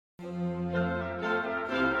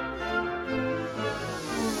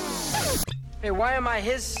Hey, why am I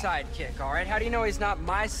his sidekick, all right? How do you know he's not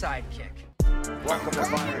my sidekick? Welcome to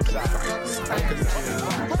Fireside.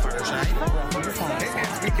 Welcome to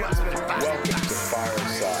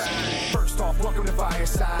Fireside. First off, welcome to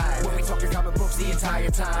Fireside. When we talking comic books the entire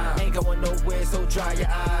time. Ain't going nowhere, so dry your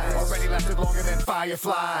eyes. Already lasted longer than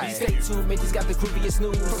Firefly. Stay tuned, Mitch's got the grooviest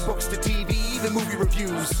news. From books to TV, the movie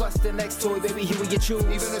reviews. Plus the next toy, baby, here we you choose.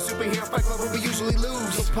 Even the superhero fight club where we usually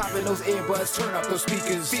lose. So pop in those earbuds, turn up those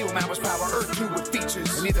speakers. Feel Mama's power, Earth 2 with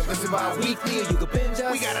features. And either listen bi-weekly or you can binge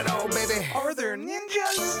us. We got it all, baby. Are there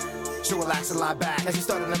ninjas? So relax and lie back as we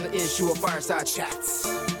start another issue of Fireside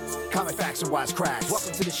Chats. Comic facts and wise cracks.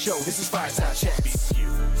 Welcome to the show. This is Fireside Chats.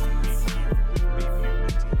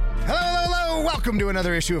 Hello. Welcome to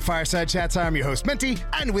another issue of Fireside Chats. I'm your host, Menti,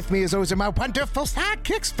 and with me as always are my wonderful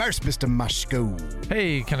sidekicks. First, Mr. Mashko.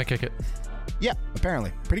 Hey, can I kick it? Yeah,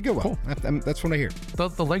 apparently. Pretty good one. Cool. That's what I hear.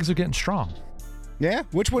 The legs are getting strong. Yeah?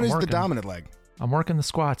 Which one is working. the dominant leg? I'm working the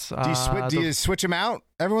squats. Do you switch them out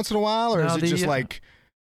every once in a while, or No, is it just like...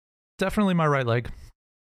 Definitely my right leg.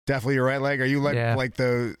 Definitely your right leg? Are you like Yeah. what's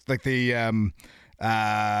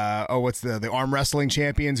the arm wrestling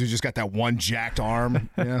champions who just got that one jacked arm?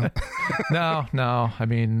 You know? No. I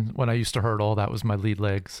mean, when I used to hurdle, that was my lead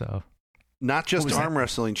leg. So Not just arm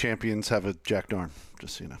wrestling champions have a jacked arm,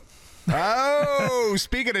 just so you know. Oh,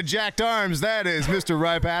 speaking of jacked arms, that is Mr.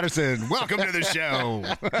 Rye Patterson. Welcome to the show.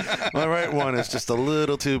 My right one is just a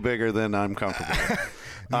little too bigger than I'm comfortable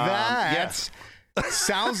with. That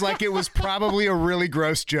sounds like it was probably a really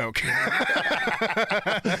gross joke.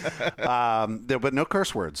 But no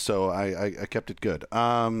curse words, so I kept it good.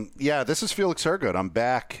 This is Felix Hergood. I'm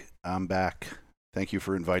back. Thank you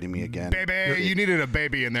for inviting me again. Baby, you needed a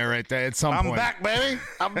baby in there right there at some point. I'm back, baby.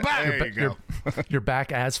 I'm back. There you go. you're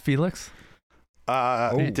back as Felix?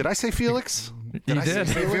 Did I say Felix? You I say did.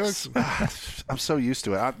 Felix? I'm so used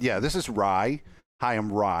to it. This is Rye. Hi,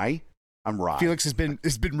 I'm Rye. Felix has been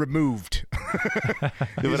removed.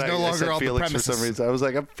 He's no longer on the Felix premises. for some reason. I was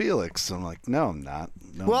like, I'm Felix. I'm like, no, I'm not.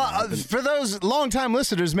 No, I'm not. For those longtime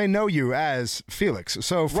listeners, may know you as Felix.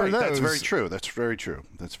 So for right, those, that's very true. That's very true.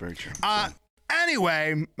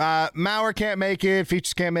 Anyway, Maurer can't make it.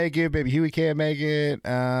 Features can't make it. Baby Huey can't make it.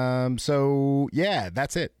 So yeah,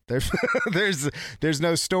 that's it. There's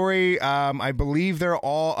no story. I believe they're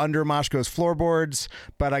all under Mashko's floorboards,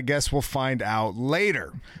 but I guess we'll find out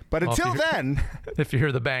later. But until then, if you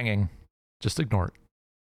hear the banging, just ignore it.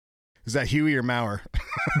 Is that Huey or Maurer?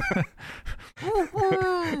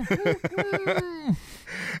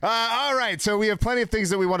 All right, so we have plenty of things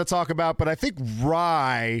that we want to talk about, but I think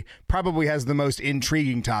Rye probably has the most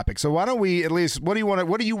intriguing topic. So why don't we at least? What do you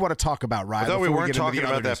want to talk about, Rye? I thought we before weren't get into talking the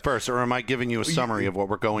about other news? that first, or am I giving you a summary of what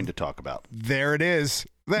we're going to talk about? There it is.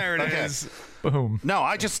 There it is. Boom. No,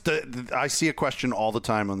 I just I see a question all the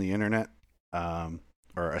time on the internet,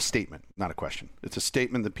 or a statement, not a question. It's a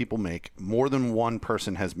statement that people make. More than one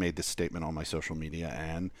person has made this statement on my social media,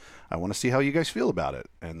 and I want to see how you guys feel about it.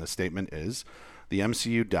 And the statement is, the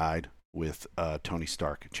MCU died with Tony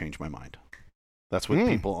Stark. Changed my mind. That's what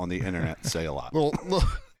people on the internet say a lot. Well,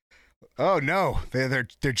 oh no, they're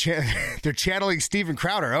channeling Steven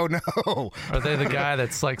Crowder. Oh no, Are they the guy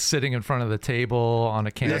that's like sitting in front of the table on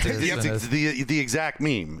a campus? It's the exact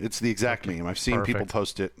meme. It's the exact meme. I've seen people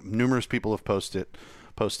post it. Numerous people have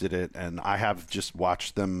posted it, and I have just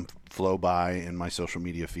watched them flow by in my social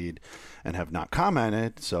media feed and have not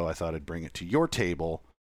commented. So I thought I'd bring it to your table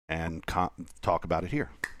and talk about it here.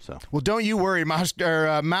 So, well, don't you worry,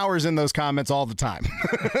 Maurer's in those comments all the time.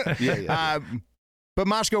 yeah. But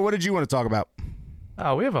Mashko, what did you want to talk about?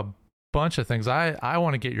 Oh, we have a bunch of things. I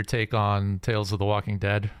want to get your take on Tales of the Walking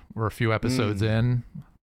Dead. We're a few episodes in.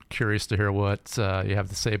 Curious to hear what you have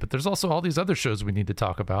to say. But there's also all these other shows we need to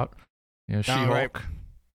talk about. You know, She-Hulk,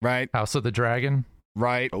 right? House of the Dragon,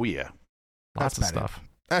 right? Oh yeah, lots of stuff.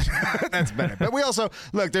 That's better. But we also,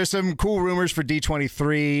 look, there's some cool rumors for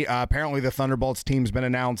D23. Apparently the Thunderbolts team's been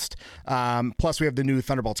announced. Plus we have the new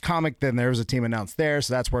Thunderbolts comic. Then there's a team announced there.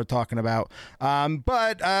 So that's worth talking about.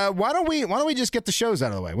 But why don't we just get the shows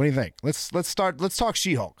out of the way? What do you think? Let's talk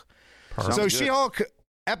She-Hulk. So She-Hulk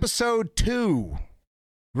episode 2.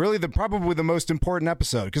 Really, probably the most important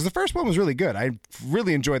episode, because the first one was really good. I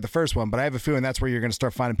really enjoyed the first one, but I have a feeling that's where you're going to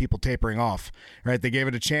start finding people tapering off. Right? They gave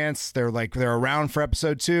it a chance. They're around for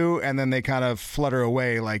episode 2, and then they kind of flutter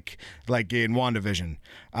away like in WandaVision.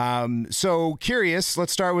 So curious.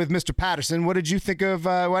 Let's start with Mr. Patterson. What did you think of?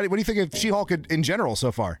 What do you think of She-Hulk in general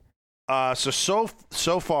so far?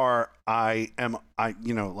 So far, I'm not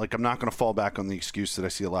going to fall back on the excuse that I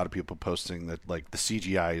see a lot of people posting that like the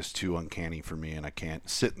CGI is too uncanny for me and I can't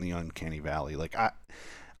sit in the uncanny valley. Like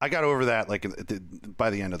I got over that like by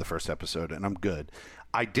the end of the first episode, and I'm good.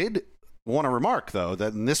 I did want to remark though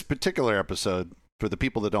that in this particular episode, for the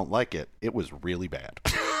people that don't like it, it was really bad.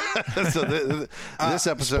 So this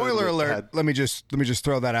episode. Spoiler alert! Let me just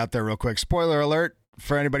throw that out there real quick. Spoiler alert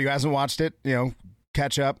for anybody who hasn't watched it.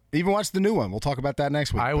 Catch up. Even watch the new one. We'll talk about that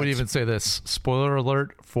next week. I would even say this: spoiler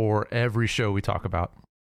alert for every show we talk about.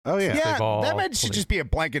 Oh yeah, that might just be a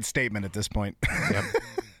blanket statement at this point. Yep.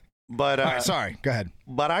 But all right, sorry. Go ahead.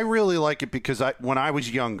 But I really like it because when I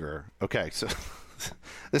was younger. Okay, so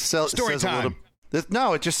this story says time. a little.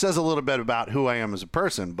 No, it just says a little bit about who I am as a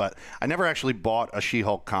person, but I never actually bought a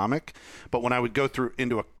She-Hulk comic. But when I would go through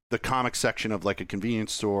into the comic section of like a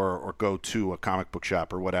convenience store or go to a comic book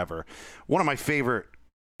shop or whatever, one of my favorite,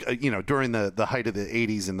 during the height of the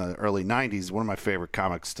 80s and the early 90s, one of my favorite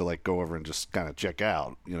comics to like go over and just kind of check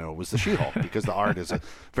out, was the She-Hulk because the art is a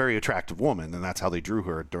very attractive woman, and that's how they drew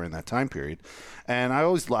her during that time period. And I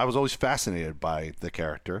was always fascinated by the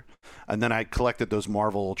character. And then I collected those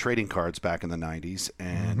Marvel trading cards back in the 90s,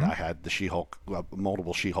 and I had the She-Hulk,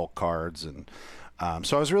 multiple She-Hulk cards, and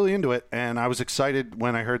so I was really into it. And I was excited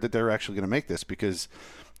when I heard that they were actually going to make this because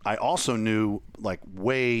I also knew, like,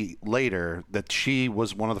 way later that she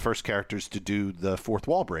was one of the first characters to do the fourth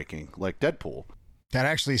wall breaking, like Deadpool. That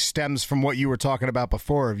actually stems from what you were talking about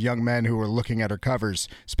before of young men who were looking at her covers.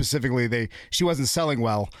 Specifically, she wasn't selling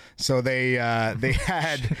well, so they had the.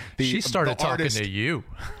 She started the talking artist, to you.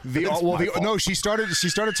 She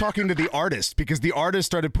started talking to the artist because the artist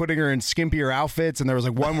started putting her in skimpier outfits, and there was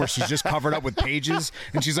like one where she's just covered up with pages,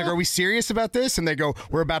 and she's like, "Are we serious about this?" And they go,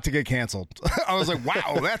 "We're about to get canceled." I was like,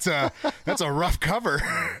 "Wow, that's a rough cover."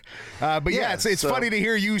 But yeah, it's funny to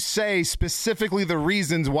hear you say specifically the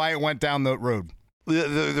reasons why it went down the road.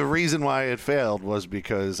 The reason why it failed was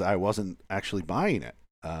because I wasn't actually buying it.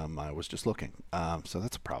 I was just looking. So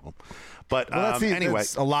that's a problem. But anyway,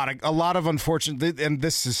 that's a lot of unfortunate, and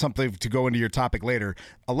this is something to go into your topic later.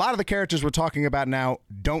 A lot of the characters we're talking about now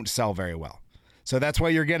don't sell very well. So that's why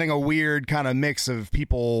you're getting a weird kind of mix of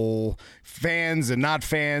people, fans and not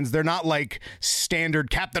fans. They're not like standard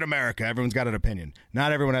Captain America. Everyone's got an opinion.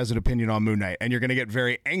 Not everyone has an opinion on Moon Knight. And you're going to get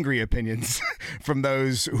very angry opinions from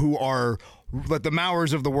those who are like the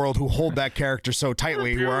Mowers of the world who hold that character so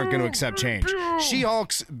tightly, who aren't going to accept change.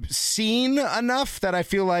 She-Hulk's seen enough that I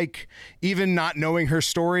feel like even not knowing her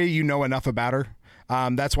story, you know enough about her.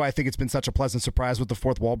 That's why I think it's been such a pleasant surprise with the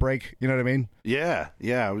fourth wall break. You know what I mean? Yeah.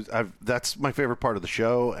 That's my favorite part of the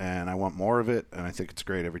show, and I want more of it, and I think it's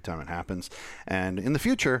great every time it happens. And in the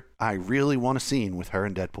future, I really want a scene with her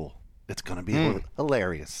and Deadpool. It's going to be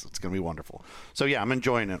hilarious. It's going to be wonderful. So yeah, I'm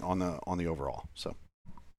enjoying it on the overall. So,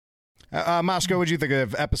 Moscow, what did you think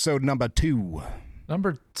of episode number 2?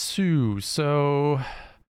 Number 2. So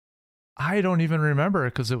I don't even remember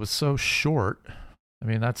it because it was so short. I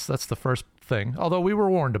mean, that's the first thing. Although we were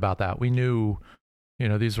warned about that. We knew,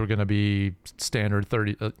 these were going to be standard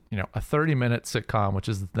 30, a 30-minute sitcom, which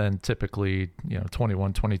is then typically,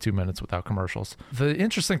 21, 22 minutes without commercials. The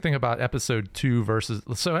interesting thing about episode 2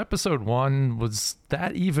 so episode 1, was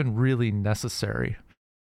that even really necessary?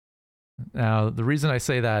 Now, the reason I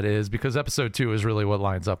say that is because episode 2 is really what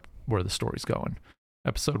lines up where the story's going.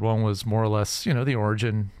 Episode 1 was more or less, the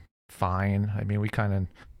origin, fine. I mean, we kind of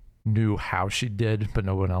knew how she did, but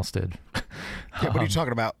no one else did. Yeah, what are you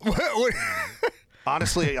talking about?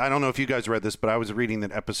 Honestly, I don't know if you guys read this, but I was reading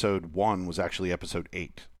that episode 1 was actually episode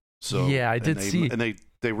 8. So yeah, I did see. And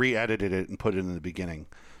they re-edited it and put it in the beginning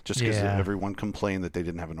just because everyone complained that they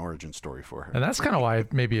didn't have an origin story for her. And that's kind of why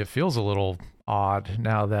maybe it feels a little odd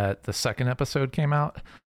now that the second episode came out.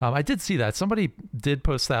 I did see that. Somebody did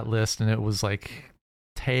post that list, and it was like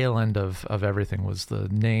tail end of everything was the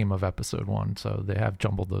name of episode 1. So they have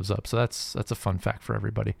jumbled those up. So that's a fun fact for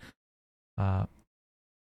everybody.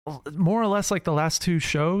 More or less like the last 2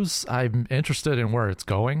 shows, I'm interested in where it's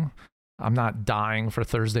going. I'm not dying for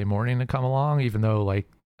Thursday morning to come along, even though, like,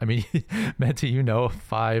 I mean, Menti,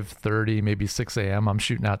 5:30, maybe 6 a.m., I'm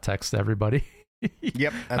shooting out texts to everybody.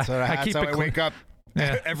 Yep, that's how I wake up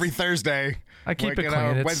every Thursday. I keep it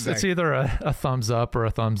clean. It's either a thumbs up or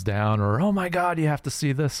a thumbs down, or, oh my God, you have to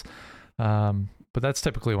see this. But that's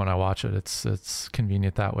typically when I watch it. It's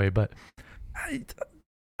convenient that way. But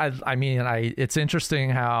I mean, it's interesting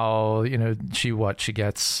how, she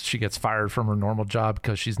gets fired from her normal job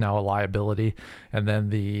because she's now a liability, and then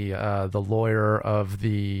the lawyer of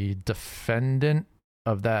the defendant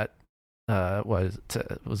of that was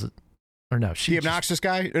it or no, the obnoxious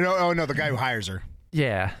guy? No, the guy who hires her.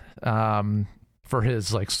 Yeah, for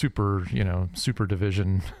his like super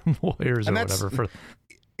division lawyers or whatever.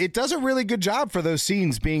 it does a really good job for those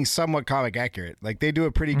scenes being somewhat comic accurate. Like they do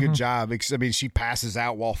a pretty good job. I mean, she passes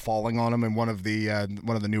out while falling on him in one of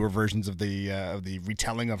the newer versions of the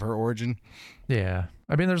retelling of her origin. Yeah.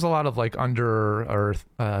 I mean, there's a lot of like under earth.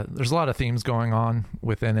 There's a lot of themes going on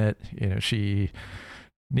within it. You know, she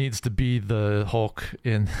needs to be the Hulk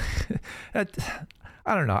in.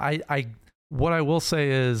 I don't know. I what I will say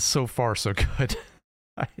is so far so good.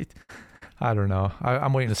 I don't know.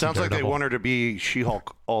 I'm waiting to see. Sounds like they Daredevil. want her to be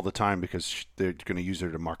She-Hulk all the time because they're going to use her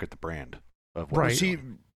to market the brand of what Right. she's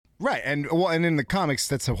doing. Right, and in the comics,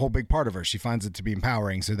 that's a whole big part of her. She finds it to be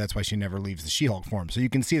empowering, so that's why she never leaves the She-Hulk form. So you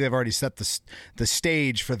can see they've already set the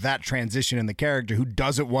stage for that transition in the character who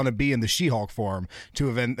doesn't want to be in the She-Hulk form to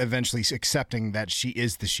eventually accepting that she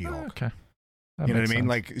is the She-Hulk. Okay. That You know what I makes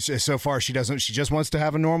mean? sense. Like so far, she doesn't. She just wants to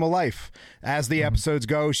have a normal life. As the episodes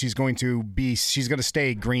go, she's going to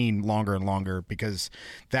stay green longer and longer because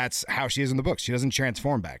that's how she is in the books. She doesn't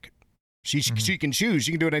transform back. She can choose.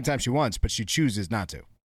 She can do it anytime she wants, but she chooses not to.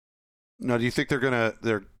 Now, do you think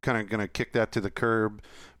they're kind of gonna kick that to the curb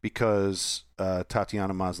because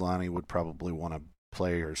Tatiana Maslany would probably want to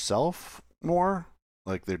play herself more?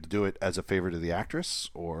 Like they'd do it as a favor to the actress,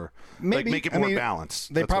 or Maybe. like make it more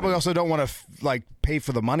balanced. They That's probably what I mean. also don't want to pay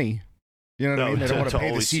for the money. You know what I mean? They don't want to pay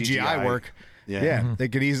the always CGI work. Yeah. They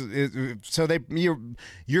could easily. So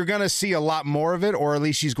you're going to see a lot more of it, or at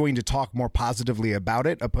least she's going to talk more positively about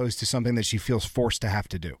it, opposed to something that she feels forced to have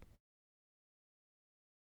to do.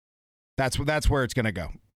 That's where it's going to go.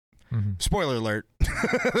 Spoiler alert.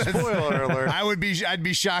 Spoiler alert. I'd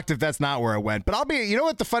be shocked if that's not where it went. But you know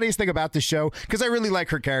what the funniest thing about this show? Because I really like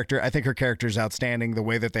her character. I think her character is outstanding, the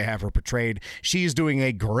way that they have her portrayed. She's doing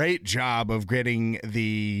a great job of getting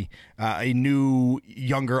a new,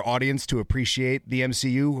 younger audience to appreciate the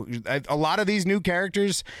MCU. A lot of these new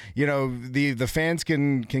characters, you know, the fans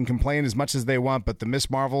can complain as much as they want, but the Miss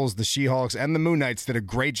Marvels, the She-Hulks, and the Moon Knights did a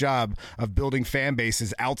great job of building fan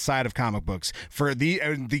bases outside of comic books. For the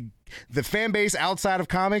fan base outside of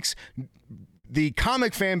comics, the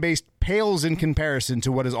comic fan base pales in comparison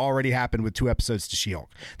to what has already happened with 2 episodes to She-Hulk.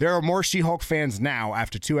 There are more She-Hulk fans now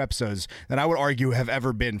after 2 episodes than I would argue have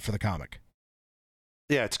ever been for the comic.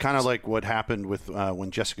 Yeah, it's kind of like what happened with when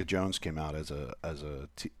Jessica Jones came out as a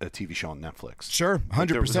TV show on Netflix. Sure, 100%.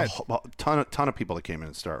 There was a ton of people that came in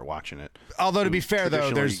and started watching it. Although to who be fair, though,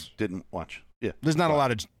 traditionally didn't watch. Yeah, there's not a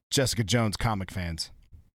lot of Jessica Jones comic fans.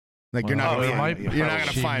 Like you're not Well, going to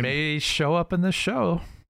she find. may show up in this show.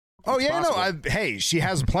 Oh It's yeah, possible. hey, she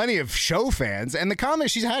has plenty of show fans, and the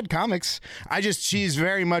comics she's had comics. She's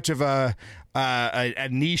very much of a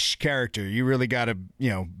niche character. You really got to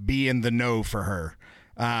be in the know for her.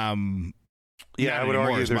 Yeah, Not I would anymore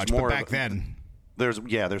argue as there's much, more but back then. There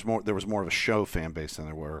was more of a show fan base than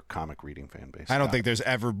there were a comic reading fan base. I don't think there's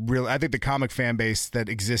ever really. I think the comic fan base that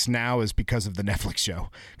exists now is because of the Netflix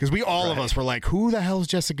show. Because all of us were like, "Who the hell is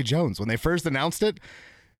Jessica Jones?" When they first announced it,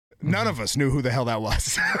 none of us knew who the hell that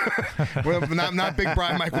was. Well, not big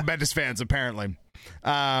Brian Michael Bendis fans apparently.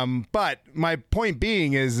 But my point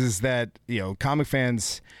being is that comic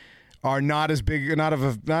fans are not as big, not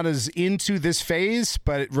as into this phase,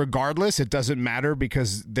 but regardless, it doesn't matter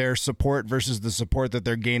because their support versus the support that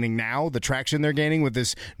they're gaining now, the traction they're gaining with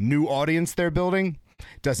this new audience they're building,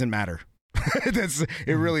 doesn't matter.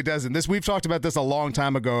 It really doesn't. We've talked about this a long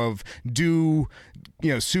time ago of do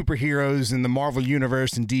superheroes in the Marvel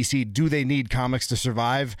universe and DC, do they need comics to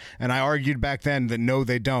survive? And I argued back then that no,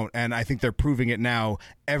 they don't. And I think they're proving it now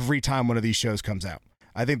every time one of these shows comes out.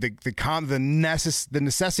 I think the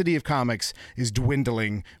necessity of comics is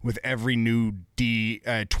dwindling with every new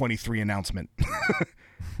D23 announcement.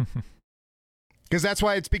 Because that's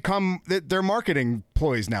why it's become their marketing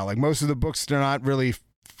ploys now. Like most of the books, they're not really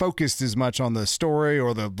focused as much on the story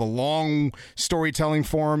or the long storytelling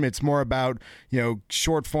form. It's more about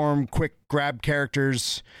short form, quick grab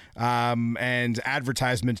characters, and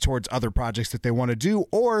advertisements towards other projects that they want to do,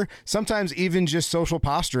 or sometimes even just social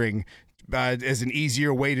posturing. As an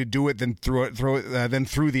easier way to do it than through the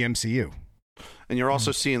MCU. And you're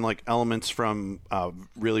also seeing like elements from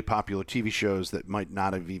really popular TV shows that might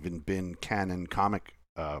not have even been canon comic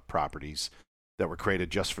properties that were created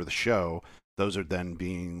just for the show. Those are then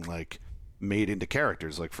being like made into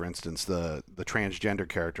characters. Like for instance, the transgender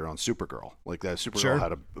character on Supergirl. Like that Supergirl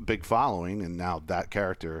had a big following, and now that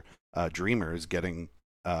character, Dreamer, is getting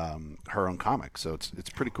her own comic. So it's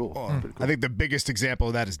pretty cool. I think the biggest example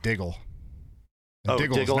of that is Diggle. Oh,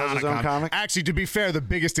 Diggle is Diggle not has his a own comic? Actually, to be fair, the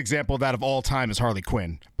biggest example of that of all time is Harley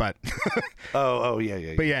Quinn. But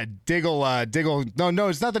yeah. but yeah, Diggle. No,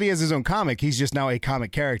 it's not that he has his own comic. He's just now a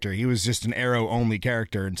comic character. He was just an Arrow only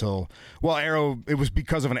character until Arrow. It was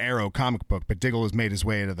because of an Arrow comic book, but Diggle has made his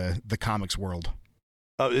way into the comics world.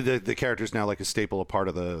 Oh, the character's now like a staple, a part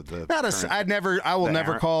of the. Not a. I will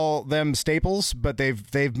never call them staples, but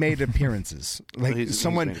they've made appearances. Like He's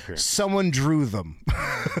someone made appearances. someone drew them.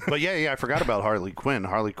 But yeah, I forgot about Harley Quinn.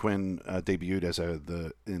 Harley Quinn debuted as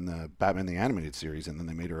in the Batman the Animated Series, and then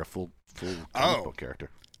they made her a full comic book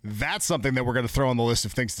character. That's something that we're going to throw on the list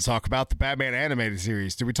of things to talk about. The Batman Animated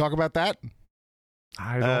Series. Did we talk about that?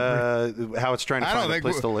 I don't. How it's trying to find a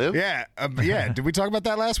place to live. Yeah, yeah. Did we talk about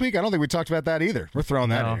that last week? I don't think we talked about that either. We're throwing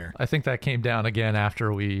that in here. I think that came down again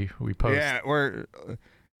after we posted. Yeah, we're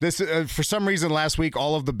this for some reason last week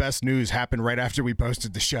all of the best news happened right after we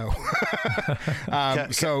posted the show.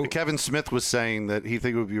 So Kevin Smith was saying that he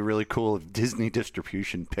think it would be really cool if Disney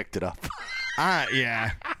distribution picked it up.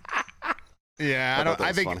 Yeah. Yeah,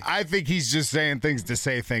 I think he's just saying things to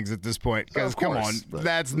say things at this point. Because come on,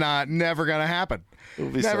 that's never gonna happen.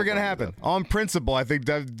 Never gonna happen. On principle, I think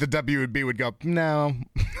the WB would go no.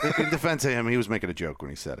 In defense of him, he was making a joke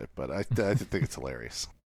when he said it, but I think it's hilarious.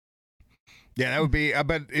 Yeah, that would be.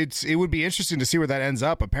 But it would be interesting to see where that ends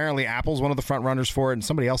up. Apparently, Apple's one of the front runners for it, and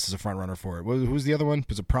somebody else is a front runner for it. Who's the other one?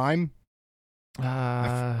 Was it Prime?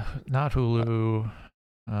 Not Hulu.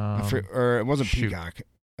 Or it wasn't Peacock.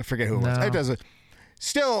 I forget who it was. It doesn't.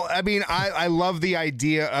 Still, I mean, I love the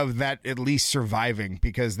idea of that at least surviving,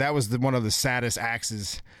 because that was one of the saddest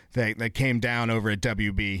axes that came down over at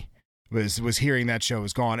WB was hearing that show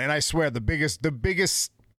was gone. And I swear the biggest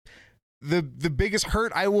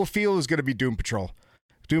hurt I will feel is going to be Doom Patrol.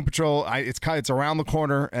 Doom Patrol, it's around the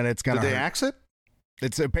corner, and it's going to. Did they axe it?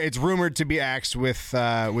 It's rumored to be axed with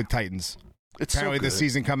Titans. It's apparently so good. the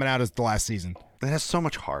season coming out is the last season. It has so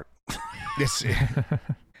much heart.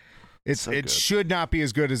 It should not be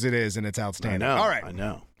as good as it is, and it's outstanding. I know, all right, I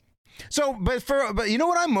know. So, but you know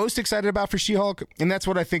what I'm most excited about for She-Hulk, and that's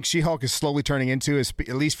what I think She-Hulk is slowly turning into, is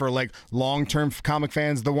at least for like long-term comic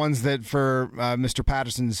fans, the ones that for Mr.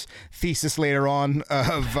 Patterson's thesis later on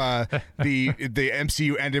of the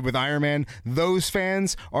MCU ended with Iron Man. Those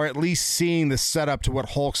fans are at least seeing the setup to what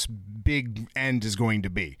Hulk's big end is going to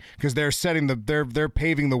be, because they're setting they're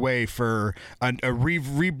paving the way for a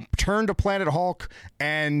return to Planet Hulk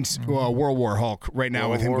and World War Hulk right now,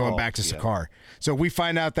 with him going back to Sakaar. So we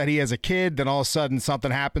find out that he has a kid, then all of a sudden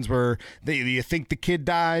something happens where you think the kid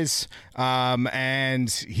dies, and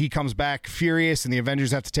he comes back furious, and the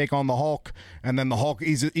Avengers have to take on the Hulk, and then the Hulk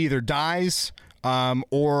either dies,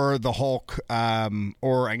 or the Hulk,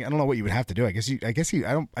 or I don't know what you would have to do. I guess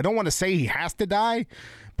I don't want to say he has to die,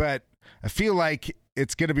 but I feel like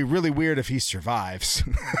it's going to be really weird if he survives.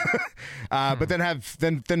 But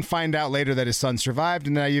then find out later that his son survived,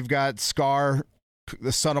 and now you've got Scar,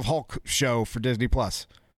 the Son of Hulk show for Disney Plus.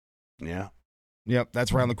 Yeah. Yep,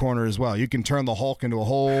 that's around the corner as well. You can turn the Hulk into a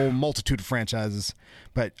whole multitude of franchises,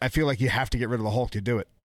 but I feel like you have to get rid of the Hulk to do it,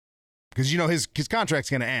 because his contract's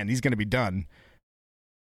going to end. He's going to be done.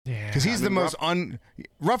 Yeah, because he's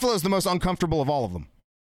Ruffalo's the most uncomfortable of all of them.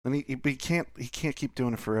 And he can't keep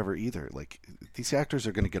doing it forever either. Like, these actors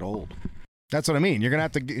are going to get old. That's what I mean. You're going to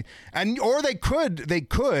have to, or they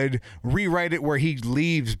could rewrite it where he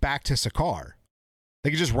leaves back to Sakaar. They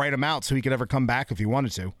could just write him out so he could ever come back if he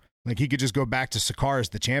wanted to. Like, he could just go back to Sakaar as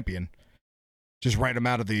the champion. Just write him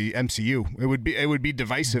out of the MCU. It would be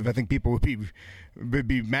divisive. I think people would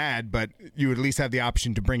be mad, but you would at least have the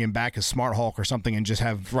option to bring him back as Smart Hulk or something, and just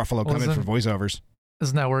have Ruffalo come in for voiceovers.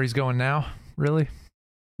 Isn't that where he's going now? Really?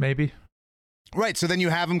 Maybe. Right, so then you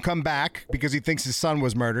have him come back because he thinks his son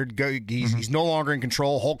was murdered. He's no longer in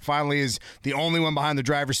control. Hulk finally is the only one behind the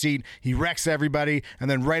driver's seat. He wrecks everybody, and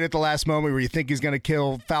then right at the last moment where you think he's going to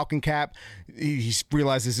kill Falcon Cap, he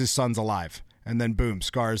realizes his son's alive. And then boom,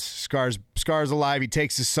 Scar's alive. He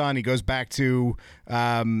takes his son. He goes back to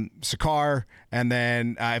Sakaar, and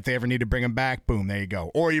then if they ever need to bring him back, boom, there you go.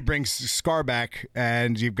 Or you bring Scar back,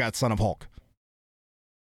 and you've got Son of Hulk.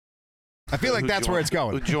 I feel like that's where it's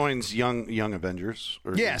going. Who joins Young Avengers?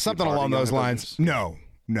 Or something along those lines. No,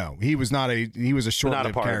 he was he was a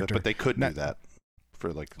short-lived character. Of it, but they could do that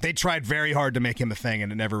for like. They tried very hard to make him a thing,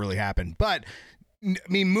 and it never really happened. But I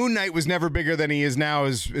mean, Moon Knight was never bigger than he is now,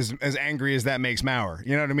 as angry as that makes Maurer.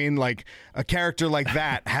 You know what I mean? Like, a character like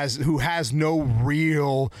that who has no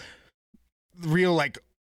real like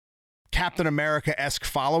Captain America-esque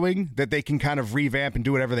following that they can kind of revamp and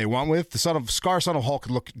do whatever they want with. The Son of Hulk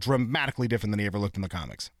could look dramatically different than he ever looked in the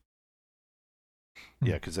comics.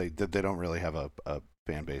 Yeah, because they don't really have a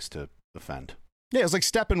fan base to offend. Yeah, it was like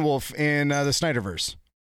Steppenwolf in the Snyderverse.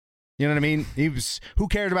 You know what I mean? Who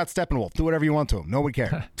cared about Steppenwolf? Do whatever you want to him. Nobody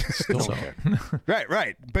cared. Still don't.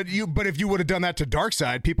 Right. But if you would have done that to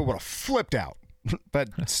Darkseid, people would have flipped out. But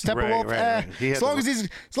Steppenwolf, Right. as long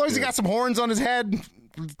as he got some horns on his head,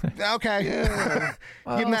 okay.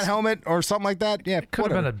 Give him that helmet or something like that. Yeah,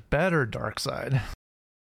 Could have been a better Darkseid.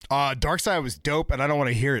 Darkseid was dope, and I don't want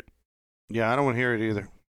to hear it. Yeah, I don't want to hear it either.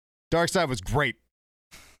 Darkseid was great.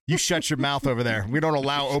 You shut your mouth over there. We don't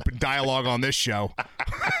allow open dialogue on this show.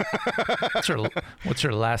 What's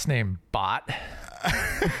your last name, bot?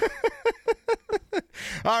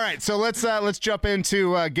 All right, so let's jump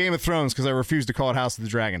into Game of Thrones because I refuse to call it House of the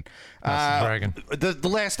Dragon. House of the Dragon. The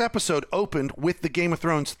last episode opened with the Game of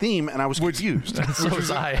Thrones theme, and I was confused. So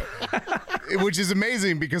was I. Which is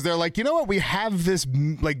amazing because they're like, you know what? We have this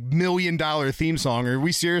like $1 million theme song. Are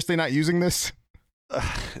we seriously not using this?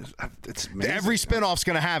 It's amazing. Every spinoff's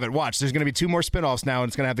going to have it. Watch, there's going to be 2 more spinoffs now, and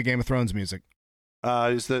it's going to have the Game of Thrones music.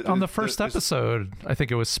 On the first episode, I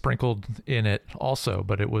think it was sprinkled in it also,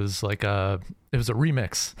 but it was like it was a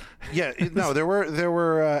remix. Yeah, no, there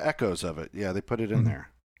were echoes of it. Yeah, they put it in there.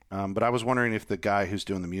 But I was wondering if the guy who's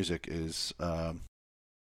doing the music is the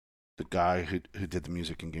guy who did the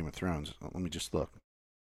music in Game of Thrones. Let me just look.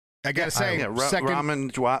 I gotta say,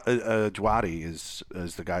 Ramin Djawadi is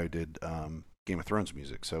the guy who did Game of Thrones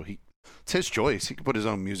music. So it's his choice. He can put his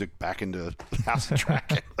own music back into House of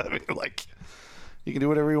Dragon. I mean, like, he can do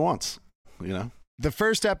whatever he wants, you know? The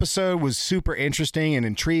first episode was super interesting and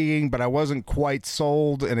intriguing, but I wasn't quite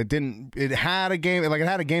sold, and it had a Game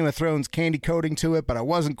of Thrones candy coating to it, but I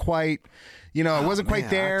wasn't quite, I wasn't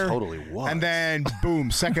quite there. I totally was. And then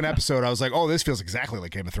boom, second episode, I was like, oh, this feels exactly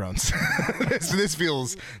like Game of Thrones. this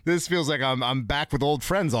feels like I'm back with old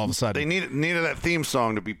friends all of a sudden. They needed that theme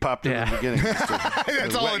song to be popped in the beginning.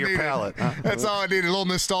 That's all I needed. Palate, huh? That's all I needed. A little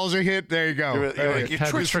nostalgia hit. There you go. You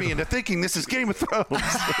tricked me into thinking this is Game of Thrones.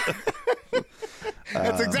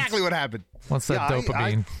 That's exactly what happened. What's that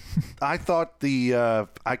dopamine? I thought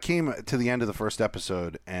I came to the end of the first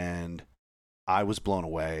episode and I was blown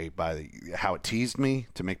away by how it teased me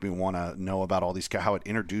to make me want to know about all these, how it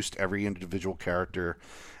introduced every individual character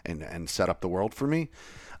and set up the world for me.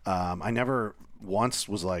 I never once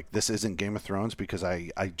was like, this isn't Game of Thrones, because I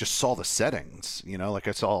just saw the settings, like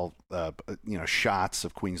I saw, shots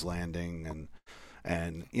of Queen's Landing and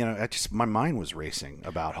my mind was racing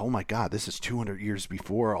about, oh my God, this is 200 years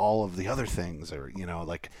before all of the other things, or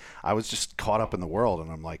like I was just caught up in the world,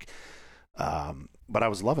 and I'm like, but I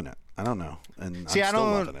was loving it. I don't know, and I'm still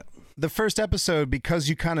loving it. The first episode, because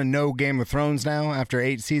you kind of know Game of Thrones now after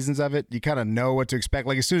 8 seasons of it, you kind of know what to expect.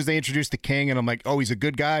 Like as soon as they introduce the king, and I'm like, oh, he's a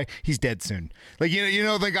good guy, he's dead soon. Like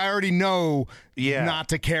like I already know not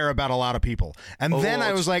to care about a lot of people. And then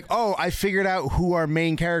I was like, oh, I figured out who our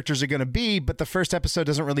main characters are going to be. But the first episode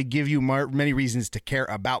doesn't really give you many reasons to care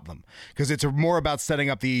about them, because it's more about setting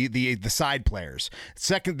up the side players.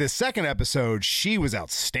 The second episode, she was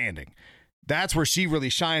outstanding. That's where she really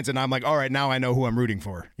shines, and I'm like, all right, now I know who I'm rooting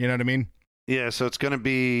for. You know what I mean? Yeah, so it's going to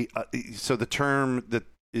be so the term that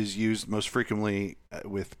is used most frequently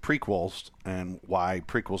with prequels and why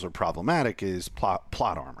prequels are problematic is plot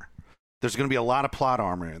armor. There's going to be a lot of plot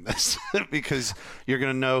armor in this because you're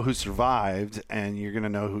going to know who survived and you're going to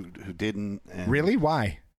know who didn't. And, really?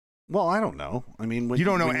 Why? Well, I don't know. I mean, you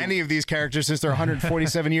don't know any of these characters since they're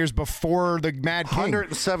 147 years before the Mad King.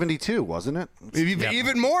 172, wasn't it?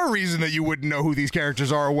 Even more reason that you wouldn't know who these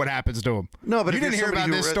characters are or what happens to them. No, but you didn't hear about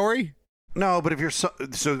this story. No, but if you're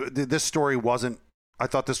this story wasn't. I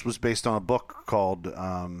thought this was based on a book called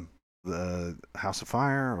The House of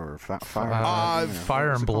Fire or Fire.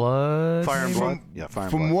 Fire and Blood. Fire and Blood. Yeah, Fire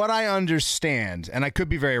and Blood. From what I understand, and I could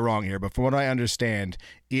be very wrong here, but from what I understand,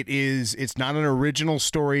 it's not an original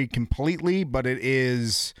story completely, but it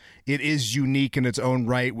is unique in its own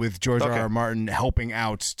right, with George R.R. Martin helping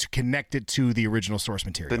out to connect it to the original source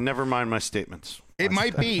material. Then never mind my statements. It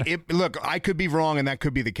might be. Look, I could be wrong, and that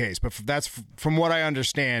could be the case. But that's from what I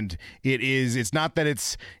understand. It's not that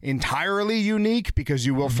it's entirely unique, because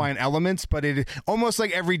you will find elements, but it almost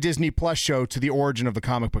like every Disney Plus show to the origin of the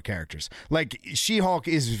comic book characters. Like She-Hulk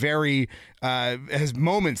is very has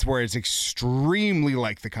moments where it's extremely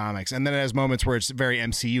like the comics, and then it has moments where it's very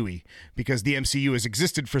MCU-y, because the MCU has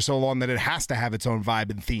existed for so long that it has to have its own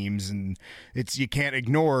vibe and themes, and you can't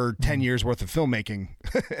ignore 10 years worth of filmmaking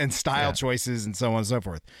and style choices and so on and so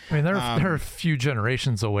forth. I mean, they're a few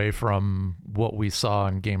generations away from what we saw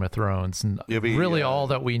in Game of Thrones, and really all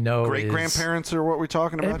that we know great grandparents are what we're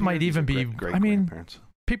talking about. It might even be. I mean,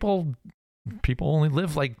 people only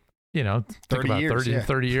live like 30 years,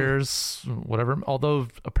 30 years, whatever. Although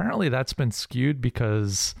apparently that's been skewed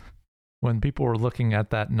because when people were looking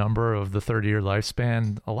at that number of the 30-year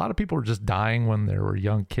lifespan, a lot of people were just dying when they were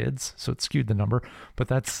young kids, so it skewed the number. But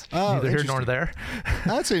that's neither here nor there.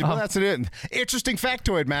 That's it. Well, that's an interesting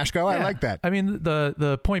factoid, Mashko. I like that. I mean,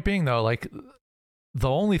 the point being, though, like, the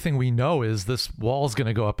only thing we know is this wall's going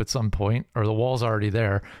to go up at some point, or the wall's already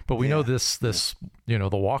there. But we know this, you know,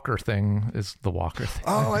 the Walker thing is the Walker thing.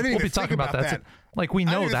 Oh, I didn't even think about that. Like, we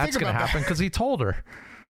know that's going to happen because he told her.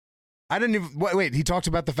 I didn't even wait. He talked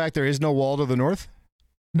about the fact there is no wall to the north.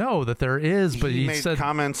 No, that there is, but he made said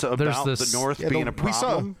comments about the north being a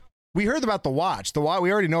problem. We heard about the watch. We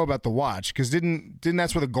already know about the watch because didn't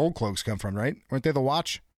that's where the gold cloaks come from, right? Weren't they the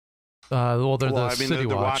watch? Well, they're the city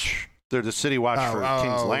watch. They're the city watch for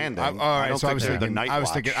King's Landing. All right, I don't think they're the night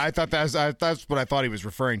watch. I thought that's what I thought he was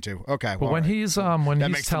referring to. Okay, well, when he's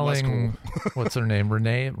telling what's her name,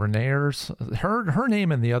 Renee's her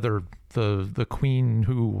name and the other the queen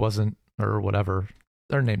who wasn't or whatever,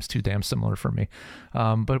 their name's too damn similar for me.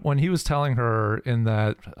 But when he was telling her in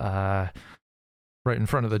that right in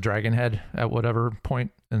front of the dragon head at whatever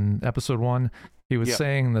point in episode 1, he was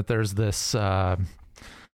saying that there's this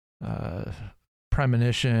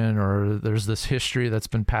premonition, or there's this history that's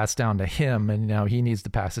been passed down to him, and now he needs to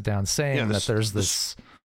pass it down, saying that there's this,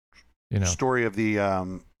 you know, story of the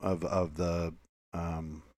of the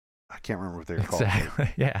I can't remember what they're called.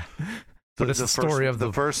 Exactly. Yeah. So this is the story of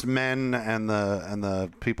the first men and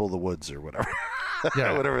the people of the woods, or whatever.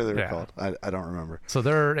 Yeah, whatever they were called. I don't remember. So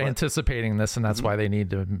they're anticipating this, and that's why they need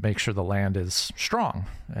to make sure the land is strong.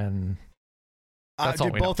 And that's all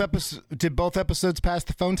we know. Did both episodes pass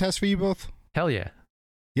the phone test for you both? Hell yeah.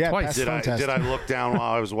 Yeah, twice. Did I look down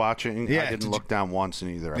while I was watching? Yeah, I didn't look down once in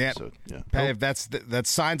either episode. Yeah. Hey, that's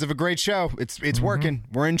signs of a great show. It's working.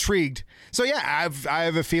 We're intrigued. So yeah, I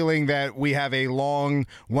have a feeling that we have a long,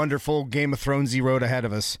 wonderful Game of Thronesy road ahead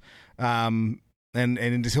of us. And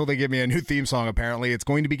until they give me a new theme song, apparently it's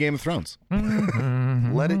going to be Game of Thrones.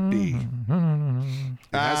 Let it be.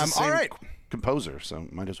 It has the same all right. composer, so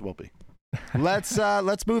might as well be. Let's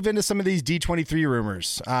move into some of these D23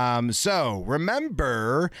 rumors. So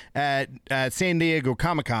remember at San Diego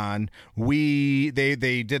Comic-Con, they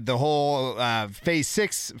did the whole Phase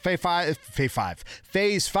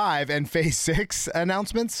 5 and Phase 6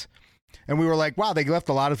 announcements. And we were like, wow, they left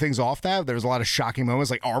a lot of things off that. There was a lot of shocking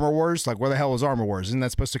moments, like Armor Wars. Like, where the hell was Armor Wars? Isn't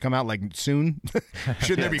that supposed to come out, like, soon?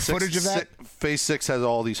 Shouldn't there be footage of that? Phase 6 has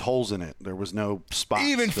all these holes in it. There was no spots.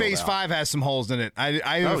 Even Phase 5 has some holes in it.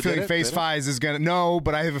 I have a feeling Phase 5 is going to... No,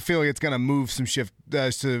 but I have a feeling it's going to move some shift...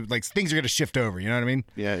 to like, things are going to shift over. You know what I mean?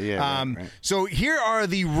 Yeah. Right. So here are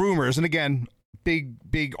the rumors. And again...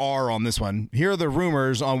 Big R on this one. Here are the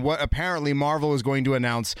rumors on what apparently Marvel is going to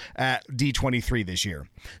announce at D23 this year.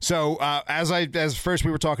 So as first we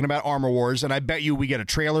were talking about Armor Wars, and I bet you we get a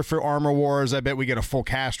trailer for Armor Wars. I bet we get a full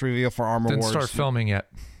cast reveal for Armor Wars. Didn't start filming yet.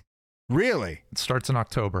 Really? It starts in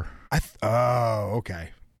October. Okay.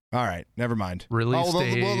 All right. Never mind. Release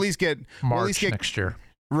date. We'll at least get March next year.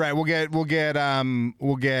 Right, we'll get couple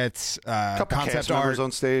concept art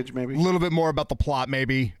on stage, maybe a little bit more about the plot,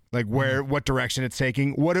 maybe like what direction it's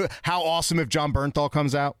taking. How awesome if John Bernthal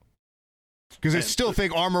comes out, because I still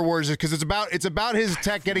think Armor Wars is because it's about his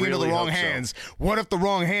tech getting into the wrong hands. So. What if the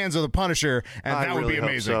wrong hands are the Punisher, and that would be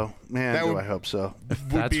amazing. So. Man, I hope so. If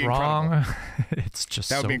that's wrong, it's just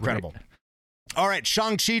that would be incredible. Great. All right,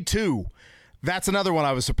 Shang-Chi 2. That's another one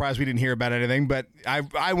I was surprised we didn't hear about anything, but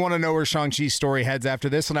I want to know where Shang-Chi's story heads after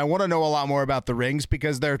this, and I want to know a lot more about the rings,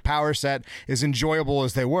 because their power set, as enjoyable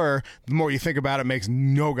as they were, the more you think about it, makes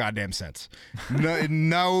no goddamn sense.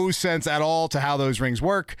 No sense at all to how those rings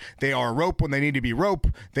work. They are rope when they need to be rope.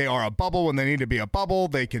 They are a bubble when they need to be a bubble.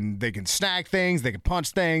 They can snag things. They can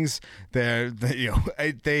punch things. I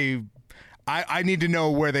need to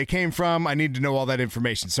know where they came from. I need to know all that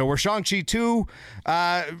information. So we're Shang-Chi 2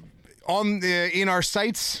 in our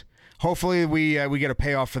sights. Hopefully we get a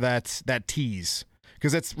payoff for that tease,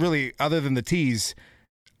 because that's really, other than the tease,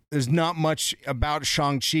 there's not much about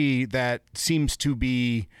Shang-Chi that seems to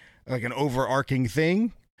be like an overarching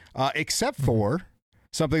thing, except for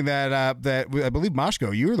something that I believe,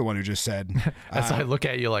 Mashko, you were the one who just said. As I look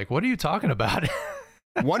at you like, what are you talking about?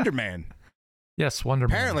 Wonder Man. Yes, Wonder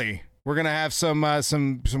Man. Apparently, we're gonna have some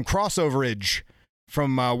crossoverage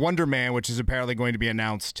from Wonder Man, which is apparently going to be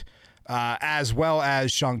announced, as well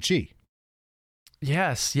as Shang-Chi.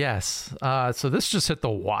 Yes. So this just hit the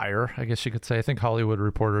wire, I guess you could say. I think Hollywood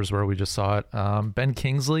Reporter is where we just saw it. Ben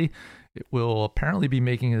Kingsley will apparently be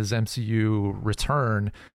making his MCU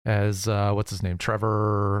return as, what's his name?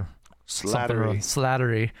 Trevor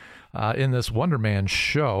Slattery. In this Wonder Man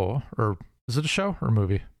show. Or is it a show or a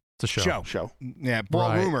movie? It's a show. Show. Yeah, well,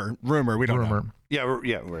 Right. rumor. We don't know. Yeah,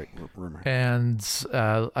 right. Rumor. And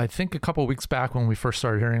I think a couple of weeks back when we first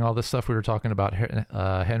started hearing all this stuff, we were talking about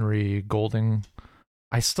Henry Golding.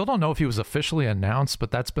 I still don't know if he was officially announced,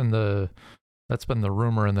 but that's been the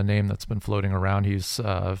rumor and the name that's been floating around. He's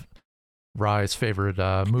Rye's favorite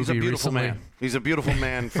movie He's a beautiful recently. man. He's a beautiful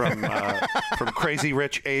man from Crazy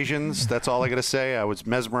Rich Asians. That's all I got to say. I was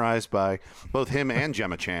mesmerized by both him and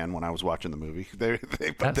Gemma Chan when I was watching the movie. They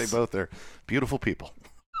both are beautiful people.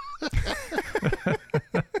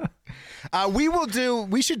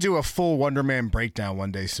 We should do a full Wonder Man breakdown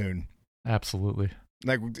one day soon. Absolutely.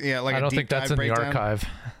 Like I don't think that's in the archive.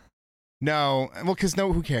 No, well, because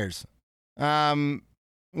who cares?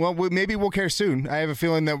 Well, maybe we'll care soon. I have a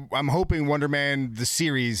feeling that I'm hoping Wonder Man the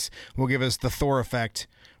series will give us the Thor effect,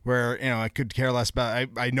 where I could care less about.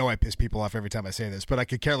 I know I piss people off every time I say this, but I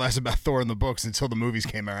could care less about Thor in the books until the movies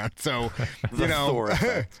came around. So Thor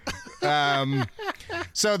effect.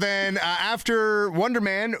 So then after Wonder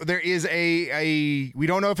Man, there is a we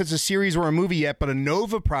don't know if it's a series or a movie yet, but a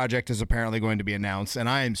Nova project is apparently going to be announced, and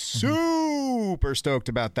I am super stoked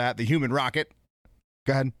about that. The Human Rocket.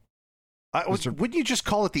 Go ahead. Wouldn't you just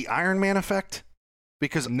call it the Iron Man effect?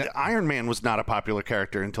 Because Iron Man was not a popular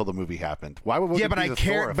character until the movie happened. Why would it be the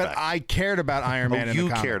Thor effect? But I cared about Iron Man in the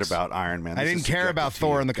comics. You cared about Iron Man. I didn't care about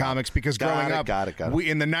Thor in the comics because growing up, we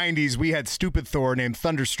in the 90s, we had stupid Thor named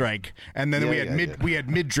Thunderstrike, and then we had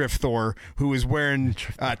midriff Thor who was wearing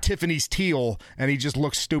Tiffany's teal, and he just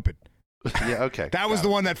looked stupid. Yeah, okay. That was the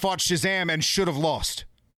one that fought Shazam and should have lost.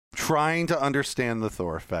 Trying to understand the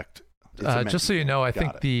Thor effect. Just so you know, I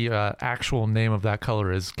think the actual name of that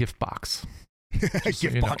color is Gift Box.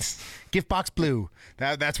 Gift box blue.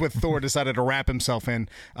 That's what Thor decided to wrap himself in,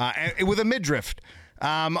 with a midriff.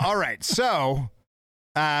 All right, so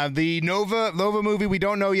the Nova movie, we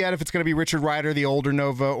don't know yet if it's going to be Richard Rider, the older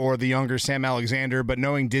Nova, or the younger Sam Alexander. But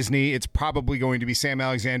knowing Disney, it's probably going to be Sam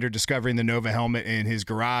Alexander discovering the Nova helmet in his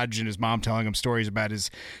garage and his mom telling him stories about his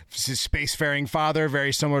spacefaring father,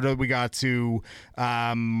 very similar to what we got to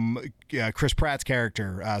Chris Pratt's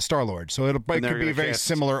character, Star-Lord. So it could be a very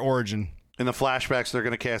similar origin. In the flashbacks, they're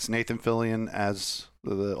going to cast Nathan Fillion as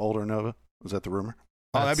the older Nova. Was that the rumor?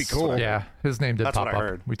 Oh, that'd be cool. Yeah, his name did pop what I up.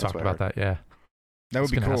 heard. We talked about that, yeah. That would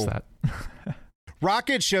be cool. That.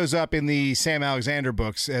 Rocket shows up in the Sam Alexander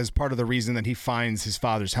books as part of the reason that he finds his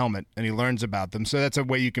father's helmet and he learns about them. So that's a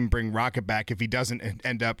way you can bring Rocket back if he doesn't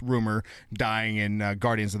end up, rumor, dying in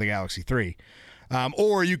Guardians of the Galaxy 3.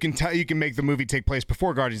 Or you can make the movie take place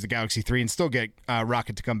before Guardians of the Galaxy 3 and still get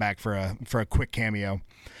Rocket to come back for a quick cameo.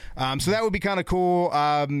 So that would be kind of cool.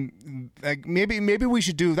 Maybe we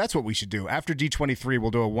should do. That's what we should do. After D23,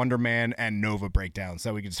 we'll do a Wonder Man and Nova breakdown,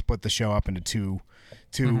 so we can split the show up into two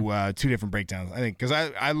different breakdowns. I think because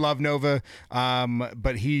I love Nova,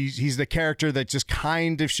 but he's the character that just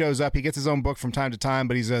kind of shows up. He gets his own book from time to time,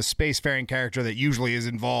 but he's a spacefaring character that usually is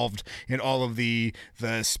involved in all of the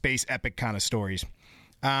space epic kind of stories.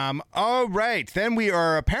 All right, then we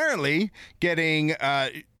are apparently getting.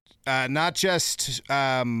 Not just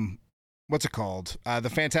what's it called? The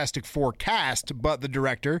Fantastic Four cast, but the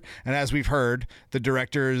director. And as we've heard, the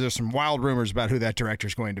director. There's some wild rumors about who that director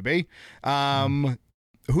is going to be.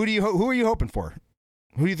 Who are you hoping for?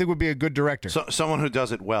 Who do you think would be a good director? Someone who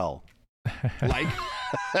does it well. Like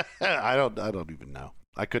I don't even know.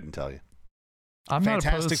 I couldn't tell you. I'm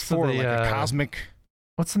Fantastic Four, like a cosmic.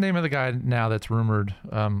 What's the name of the guy now that's rumored?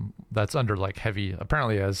 That's under like heavy.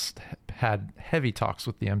 Apparently, has had heavy talks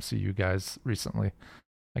with the MCU guys recently.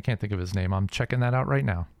 I can't think of his name. I'm checking that out right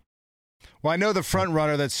now. Well, I know the front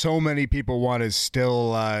runner that so many people want is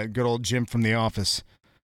still good old Jim from The Office.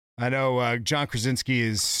 I know John Krasinski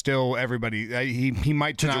is still everybody. He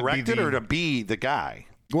might to not direct be it or to be the guy.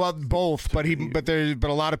 Well, both. But a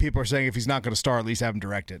lot of people are saying if he's not going to star, at least have him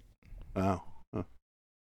direct it. Oh.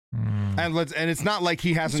 And it's not like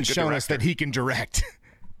he hasn't shown us that he can direct.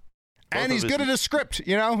 And he's good at a script,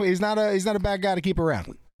 He's not a bad guy to keep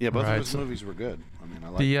around. Yeah, both of his movies were good. I mean, I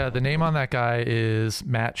like the name on that guy is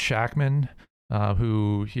Matt Shakman,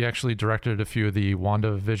 who he actually directed a few of the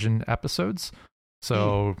WandaVision episodes.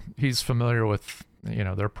 So he's familiar with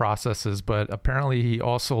their processes, but apparently he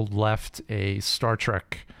also left a Star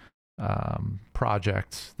Trek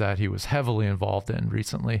project that he was heavily involved in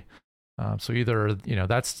recently. So either,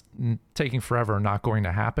 that's taking forever and not going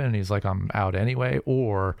to happen, and he's like, I'm out anyway,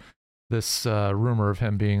 or this rumor of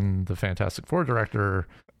him being the Fantastic Four director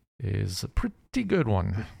is a pretty good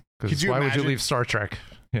one. Because you why would you imagine? leave Star Trek?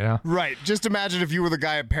 Yeah. Right. Just imagine if you were the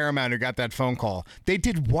guy at Paramount who got that phone call. They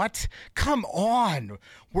did what? Come on.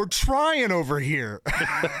 We're trying over here.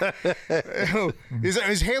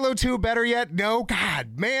 Is Halo 2 better yet? No?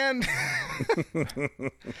 God, man.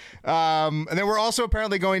 And then we're also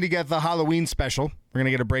apparently going to get the Halloween special. We're going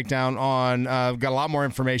to get a breakdown on, got a lot more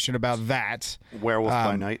information about that. Werewolf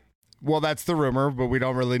by Night. Well, that's the rumor, but we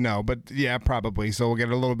don't really know. But yeah, probably. So we'll get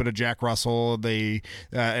a little bit of Jack Russell, and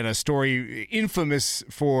a story infamous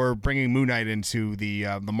for bringing Moon Knight into the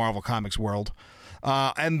Marvel Comics world.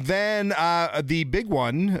 And then the big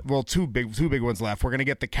one, well, two big ones left. We're going to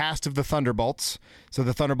get the cast of the Thunderbolts, so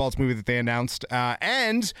the Thunderbolts movie that they announced,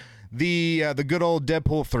 and the good old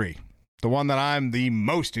Deadpool 3, the one that I'm the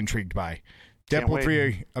most intrigued by. Can't Deadpool wait.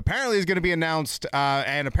 3 apparently is going to be announced,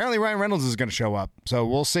 and apparently Ryan Reynolds is going to show up. So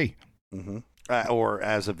we'll see. Mm-hmm. Or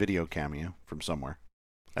as a video cameo from somewhere.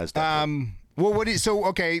 As Deadpool. Well, what do you, so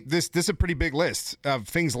okay, this is a pretty big list of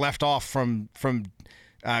things left off from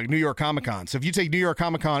New York Comic Con. So if you take New York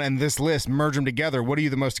Comic Con and this list, merge them together, what are you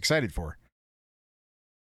the most excited for?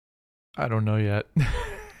 I don't know yet.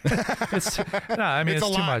 It's too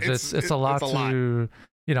much. It's a lot to.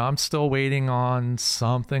 I'm still waiting on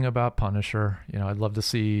something about Punisher. I'd love to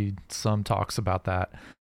see some talks about that.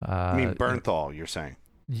 I mean, Bernthal, you're saying.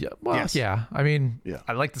 Yeah. Well, Yes. yeah.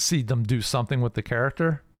 I'd like to see them do something with the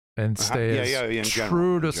character and stay in as general,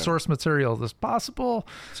 true to in general. source material as possible.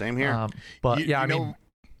 Same here. But You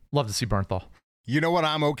love to see Bernthal. You know what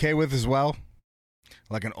I'm okay with as well?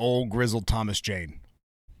 Like an old grizzled Thomas Jane.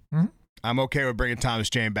 Mm-hmm. I'm okay with bringing Thomas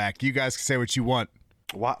Jane back. You guys can say what you want.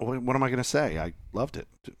 What am I going to say? I loved it.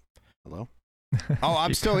 Hello? Oh,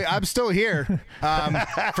 I'm still here.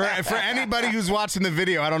 For anybody who's watching the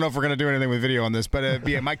video, I don't know if we're gonna do anything with video on this, but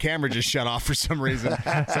my camera just shut off for some reason.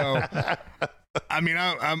 So, I mean,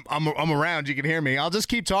 I'm around. You can hear me. I'll just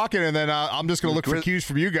keep talking, and then I'm just gonna look for cues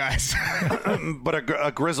from you guys. But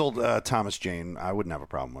a grizzled Thomas Jane, I wouldn't have a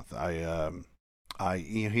problem with.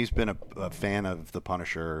 He's been a fan of the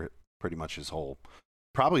Punisher pretty much his whole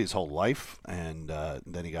life, and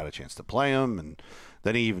then he got a chance to play him, and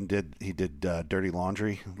then he did Dirty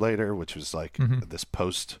Laundry later, which was like this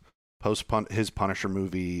post his Punisher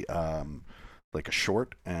movie, like a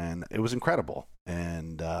short, and it was incredible.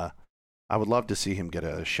 And I would love to see him get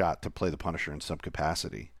a shot to play the Punisher in some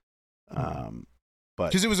capacity. But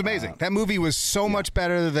Because it was amazing. That movie was so much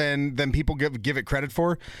better than people give it credit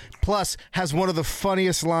for. Plus, has one of the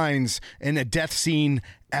funniest lines in a death scene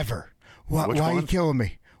ever. Why are you killing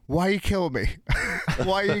me? Why are you killing me?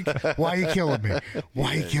 Why are you killing me?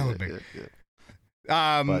 Why are you killing me?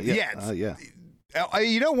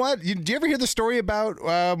 You know what? Do you ever hear the story about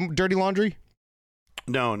Dirty Laundry?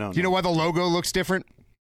 No. Do you know why the logo looks different?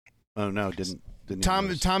 Oh no, didn't.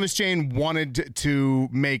 notice. Thomas Jane wanted to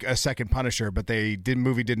make a second Punisher, but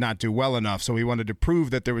movie did not do well enough, so he wanted to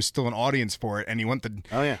prove that there was still an audience for it, and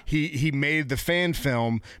he made the fan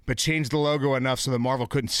film, but changed the logo enough so that Marvel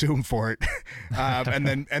couldn't sue him for it, and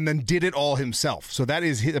then did it all himself. So that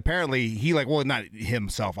is apparently not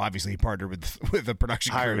himself. Obviously, he partnered with the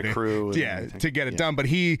production hired a crew, to get it done. But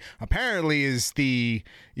he apparently is the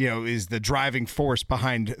driving force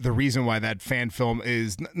behind the reason why that fan film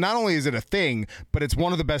is not only is it a thing, but it's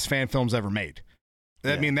one of the best fan films ever made.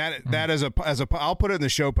 I mean, that as a I'll put it in the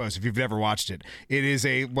show post if you've never watched it. It is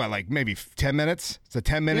maybe 10 minutes. It's a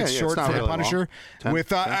 10 minutes short for the Punisher with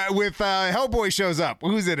Hellboy shows up.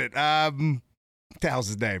 Who's in it? What the hell's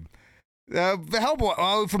his name? The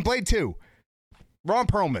Hellboy from Blade 2. Ron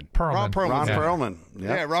Perlman. Ron Perlman.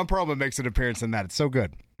 Yeah, Ron Perlman makes an appearance in that. It's so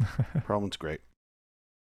good. Perlman's great.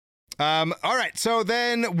 All right, so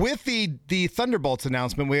then with the Thunderbolts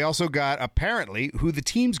announcement, we also got apparently who the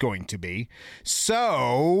team's going to be.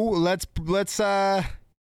 So let's I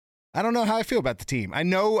don't know how I feel about the team.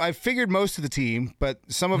 I figured most of the team, but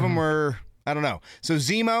some of them were, I don't know. So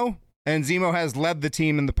Zemo has led the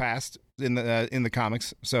team in the past in the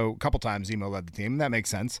comics. So a couple times Zemo led the team. That makes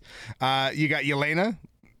sense. You got Yelena,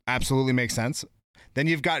 absolutely makes sense. Then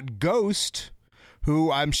you've got Ghost,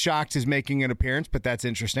 who I'm shocked is making an appearance, but that's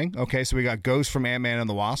interesting. Okay, so we got Ghost from Ant-Man and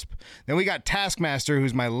the Wasp. Then we got Taskmaster,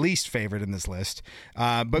 who's my least favorite in this list.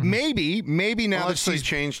 But maybe now that she's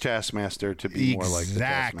changed Taskmaster to be more like the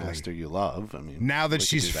Taskmaster you love. I mean, now that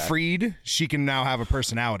she's freed, she can now have a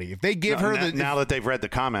personality. If they give her now that they've read the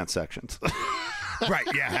comment sections. Right,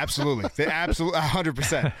 yeah, absolutely. Absolutely,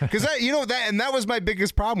 100%. Because that was my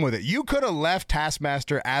biggest problem with it. You could have left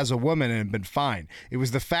Taskmaster as a woman and been fine. It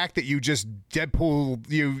was the fact that you just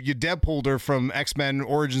Deadpooled her from X-Men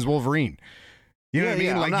Origins Wolverine. You know what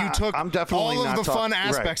I mean? You took all of the fun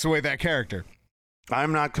aspects away that character.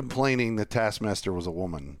 I'm not complaining that Taskmaster was a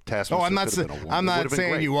woman. Taskmaster I'm not could have been a woman. I'm It not would have been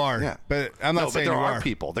saying great. you are. Yeah. But I'm not saying but you there are. are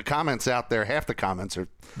people. The comments out there, half the comments are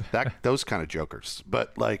those kind of jokers.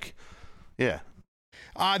 But like, yeah.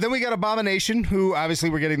 Then we got Abomination, who obviously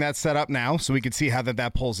we're getting that set up now, so we can see how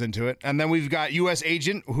that pulls into it. And then we've got U.S.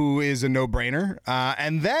 Agent, who is a no-brainer.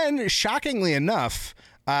 And then, shockingly enough,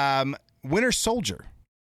 Winter Soldier.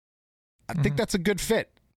 I think that's a good fit.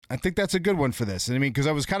 I think that's a good one for this. I mean, because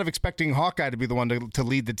I was kind of expecting Hawkeye to be the one to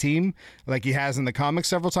lead the team, like he has in the comics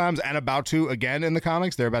several times, and about to again in the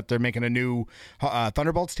comics. They're making a new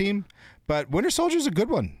Thunderbolts team, but Winter Soldier's a good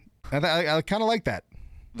one. I kind of like that.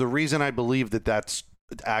 The reason I believe that that's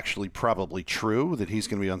actually probably true, that he's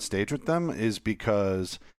going to be on stage with them, is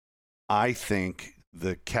because I think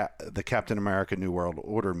the Captain America New World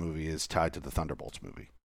Order movie is tied to the Thunderbolts movie.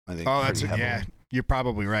 I think. Oh, that's yeah. You're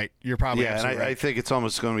probably right. You're probably and right. I think it's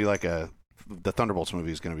almost going to be like the Thunderbolts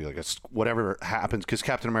movie is going to be like whatever happens, because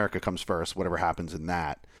Captain America comes first. Whatever happens in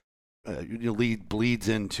that, bleeds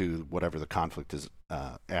into whatever the conflict is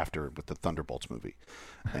after with the Thunderbolts movie,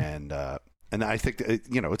 and I think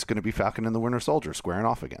it's going to be Falcon and the Winter Soldier squaring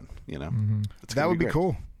off again. That would be great.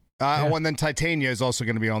 cool. And then Titania is also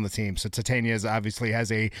going to be on the team. So Titania obviously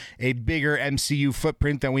has a bigger MCU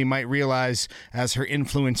footprint than we might realize as her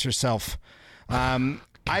influencer self.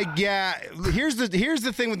 Here's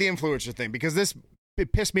the thing with the influencer thing, because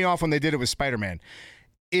it pissed me off when they did it with Spider-Man.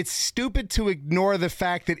 It's stupid to ignore the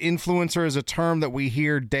fact that influencer is a term that we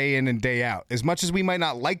hear day in and day out. As much as we might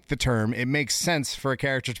not like the term, it makes sense for a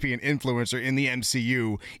character to be an influencer in the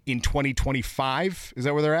MCU in 2025. Is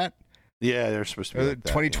that where they're at? Yeah, they're supposed to be like that,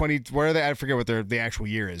 2020. Yeah. Where are they? I forget what the actual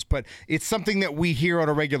year is, but it's something that we hear on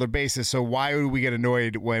a regular basis. So why would we get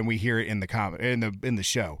annoyed when we hear it in the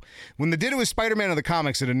show? When they did it with Spider-Man in the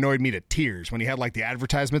comics, it annoyed me to tears when he had like the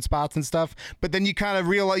advertisement spots and stuff. But then you kind of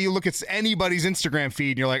realize, you look at anybody's Instagram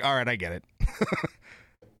feed and you're like, all right, I get it.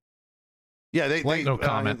 Yeah, they no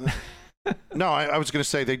comment. No, I was going to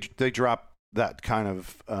say they dropped that kind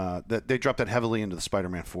of they dropped that heavily into the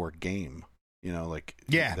Spider-Man 4 game.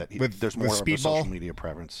 There's more of a social media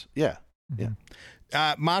preference. Yeah, yeah.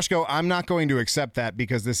 Moshko, I'm not going to accept that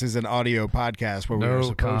because this is an audio podcast where we're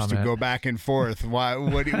supposed to go back and forth. Why?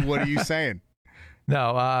 What are you saying?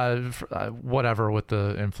 No, whatever with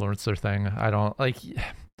the influencer thing. I don't like.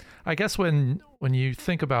 I guess when you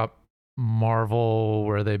think about Marvel,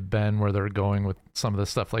 where they've been, where they're going with some of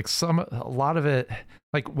this stuff, like a lot of it,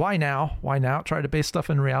 like why now? Why now try to base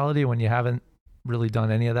stuff in reality when you haven't really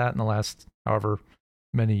done any of that in the last however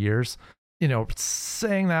many years?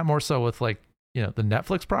 Saying that more so with like, the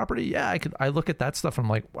Netflix property. Yeah, I look at that stuff and I'm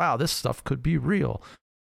like, wow, this stuff could be real.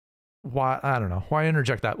 Why? I don't know. Why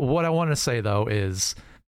interject that? What I want to say though is,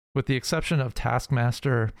 with the exception of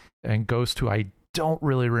Taskmaster and Ghost, who I don't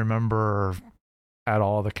really remember at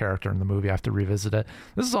all the character in the movie, I have to revisit it.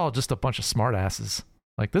 This is all just a bunch of smartasses.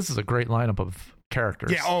 Like, this is a great lineup of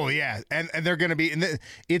characters. Yeah. Oh yeah. And they're going to be,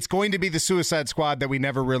 it's going to be the Suicide Squad that we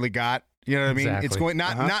never really got. You know what I mean? It's going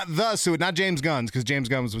not James Gunn's, because James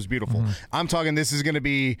Gunn's was beautiful. I'm talking, this is going to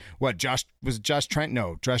be what Josh Trank?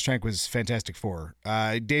 No, Josh Trank was Fantastic Four.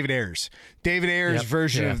 David Ayers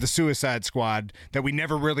version of the Suicide Squad that we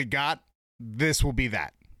never really got. This will be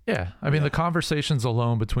that. Yeah, I mean, the conversations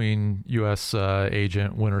alone between U.S.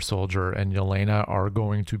 Agent, Winter Soldier, and Yelena are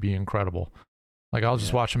going to be incredible. Like, I'll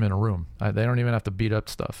just watch them in a room. They don't even have to beat up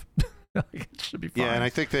stuff. It should be fine. Yeah, and I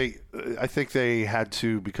think they had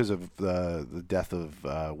to, because of the death of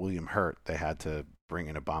William Hurt, they had to bring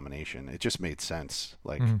in Abomination. It just made sense.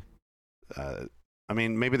 Like, I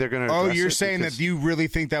mean, maybe they're going to. Oh, you're saying that you really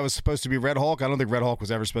think that was supposed to be Red Hulk? I don't think Red Hulk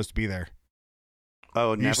was ever supposed to be there.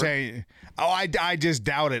 Oh, never? You're saying? Oh, I just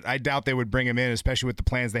doubt it. I doubt they would bring him in, especially with the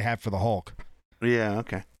plans they have for the Hulk. Yeah.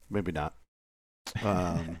 Okay. Maybe not.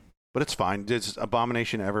 But it's fine. Did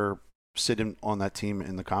Abomination ever sit on that team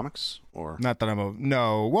in the comics, or not that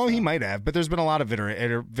no? Well, he might have, but there's been a lot of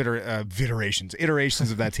iterations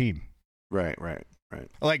of that team. Right.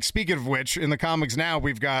 Like, speaking of which, in the comics now,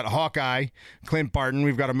 we've got Hawkeye, Clint Barton,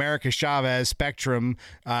 we've got America Chavez, Spectrum,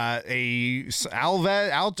 Altrez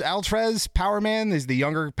Power Man is the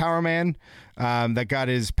younger Power Man that got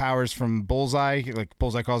his powers from Bullseye. Like,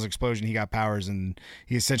 Bullseye calls explosion, he got powers, and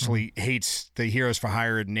he essentially hates the Heroes for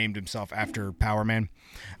Hire and named himself after Power Man.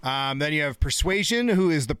 Then you have Persuasion, who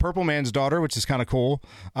is the Purple Man's daughter, which is kind of cool.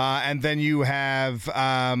 And then you have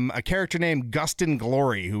a character named Gustin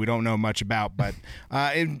Glory, who we don't know much about, but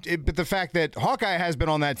but the fact that Hawkeye has been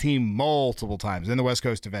on that team multiple times in the West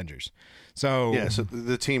Coast Avengers. So yeah, so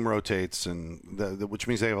the team rotates, and which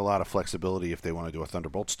means they have a lot of flexibility if they want to do a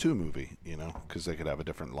Thunderbolts 2 movie, because they could have a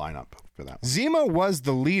different lineup for that one. Zemo was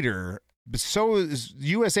the leader so is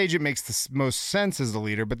U.S. Agent makes the most sense as the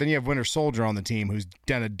leader, but then you have Winter Soldier on the team who's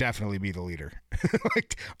gonna definitely be the leader.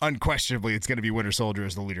 Like, unquestionably, it's gonna be Winter Soldier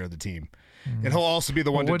as the leader of the team, and he'll also be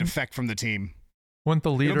the one to defect from the team. Wouldn't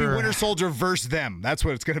the leader It'll be Winter Soldier versus them? That's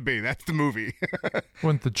what it's gonna be. That's the movie.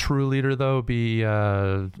 Wouldn't the true leader though be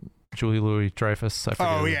Julie Louis-Dreyfus? I forget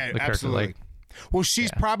Oh yeah, absolutely. Well,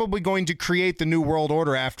 she's probably going to create the new world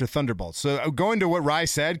order after Thunderbolts. So going to what Rye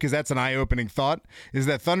said, because that's an eye-opening thought, is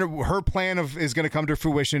that her plan is going to come to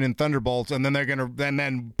fruition in Thunderbolts, and then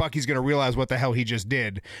then Bucky's going to realize what the hell he just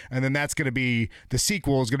did, and then that's going to be the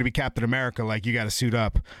sequel is going to be Captain America. Like, you got to suit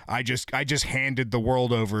up. I just handed the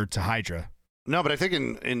world over to Hydra. No, but I think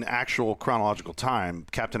in actual chronological time,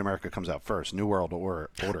 Captain America comes out first. New World Order.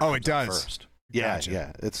 Oh, it does. First. Yeah, Gotcha.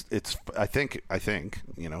 yeah. It's. I think.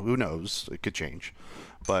 Who knows? It could change,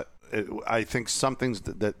 but I think something's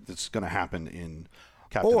that's going to happen in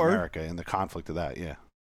Captain America and the conflict of that. Yeah.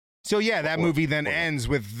 So yeah, that movie then ends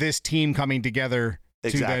with this team coming together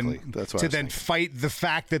exactly. to then fight the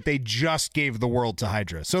fact that they just gave the world to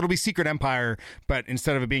Hydra. So it'll be Secret Empire, but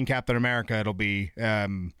instead of it being Captain America, it'll be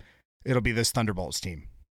this Thunderbolts team.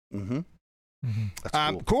 Mm-hmm.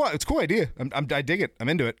 That's cool. Cool. It's a cool idea. I dig it. I'm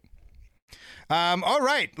into it. All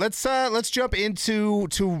right, let's jump into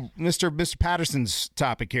Mr. Patterson's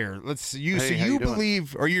topic here. You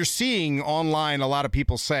believe, or you're seeing online a lot of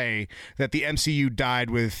people say that the MCU died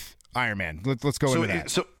with Iron Man. Let's go into that.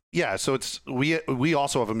 So it's we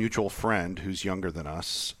also have a mutual friend who's younger than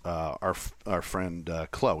us. Our friend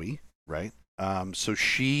Chloe, right? So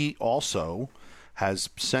she also has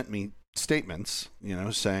sent me statements,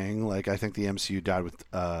 saying like, I think the MCU died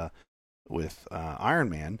with Iron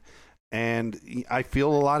Man. And I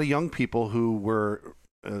feel a lot of young people who were,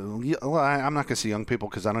 I'm not going to say young people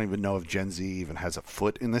because I don't even know if Gen Z even has a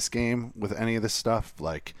foot in this game with any of this stuff.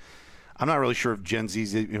 Like, I'm not really sure if Gen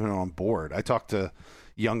Z's even on board. I talk to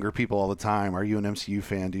younger people all the time. Are you an MCU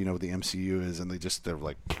fan? Do you know what the MCU is? And they're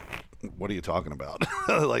like, what are you talking about?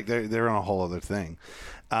 Like, they're on a whole other thing.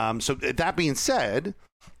 So that being said,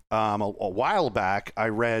 a while back, I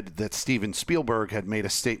read that Steven Spielberg had made a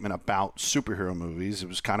statement about superhero movies. It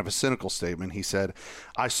was kind of a cynical statement. He said,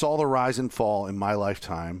 I saw the rise and fall in my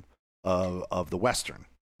lifetime of the Western.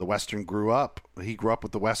 The Western grew up. He grew up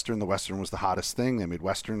with the Western. The Western was the hottest thing. They made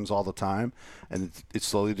Westerns all the time. And it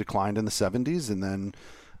slowly declined in the 70s. And then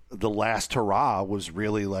the last hurrah was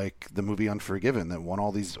really like the movie Unforgiven that won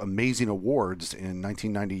all these amazing awards in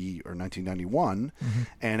 1990 or 1991. Mm-hmm.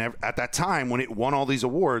 And at that time, when it won all these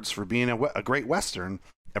awards for being a great Western,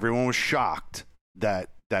 everyone was shocked that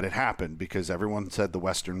it happened because everyone said the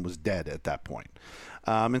Western was dead at that point.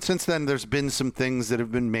 And since then, there's been some things that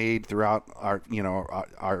have been made throughout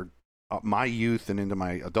my youth and into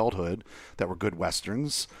my adulthood that were good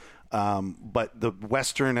Westerns. But the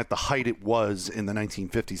Western at the height it was in the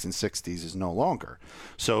 1950s and 60s is no longer.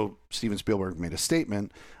 So Steven Spielberg made a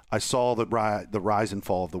statement. I saw the rise and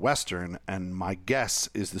fall of the Western, and my guess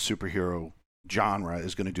is the superhero genre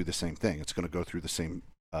is going to do the same thing. It's going to go through the same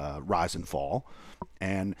rise and fall.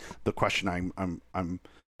 And the question I'm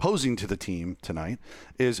posing to the team tonight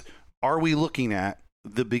is, are we looking at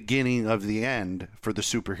the beginning of the end for the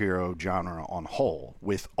superhero genre on whole,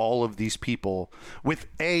 with all of these people, with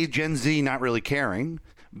A, Gen Z not really caring,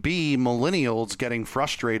 B, millennials getting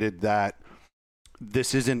frustrated that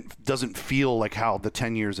this doesn't feel like how the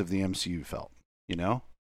 10 years of the MCU felt,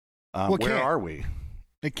 where are we?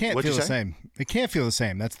 It can't feel the same. It can't feel the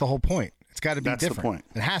same. That's the whole point. It's got to be different. That's the point.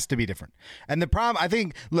 It has to be different. And the problem, I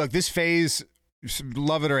think, look, this phase,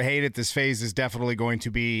 love it or hate it, this phase is definitely going to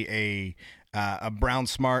be a brown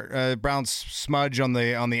smudge on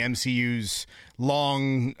the MCU's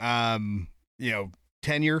long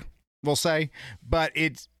tenure, we'll say. But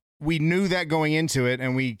we knew that going into it,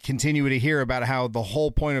 and we continue to hear about how the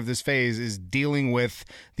whole point of this phase is dealing with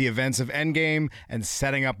the events of Endgame and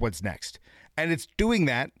setting up what's next. And it's doing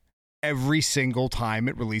that every single time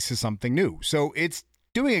it releases something new. So it's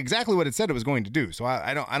doing exactly what it said it was going to do. So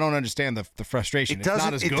I don't understand the frustration. It's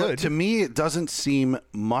not as good. To me, it doesn't seem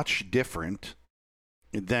much different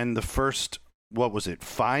than the first, what was it,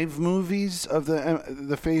 5 movies of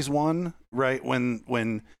the phase 1, right?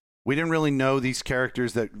 When we didn't really know these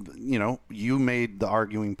characters that, you made the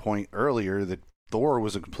arguing point earlier that Thor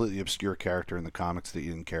was a completely obscure character in the comics that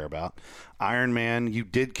you didn't care about. Iron Man, you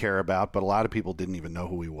did care about, but a lot of people didn't even know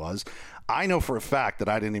who he was. I know for a fact that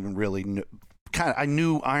I didn't even really know. I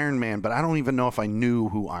knew Iron Man, but I don't even know if I knew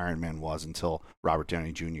who Iron Man was until Robert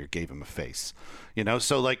Downey Jr. gave him a face.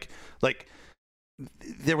 So like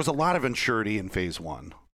there was a lot of unsurety in phase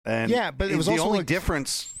 1. And yeah, but it was the also only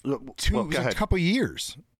difference. A couple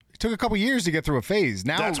years. took a couple years to get through a phase.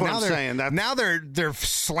 Now That's what I'm saying. Now they're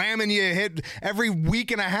slamming you hit every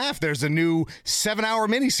week and a half. There's a new 7-hour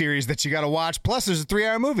miniseries that you got to watch. Plus, there's a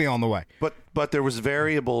 3-hour movie on the way. But there was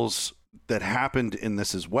variables that happened in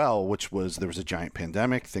this as well, which was there was a giant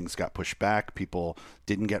pandemic. Things got pushed back. People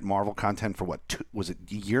didn't get Marvel content for was it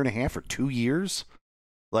a year and a half or 2 years?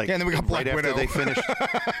 Like, and then we got Black right Widow. After they finished.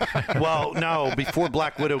 Well, no, before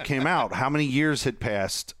Black Widow came out, how many years had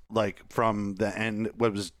passed? Like from the end,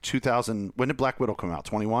 what was 2000? When did Black Widow come out?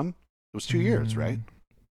 21. It was 2 years, right?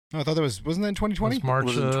 Oh, I thought wasn't that in 2020? Was March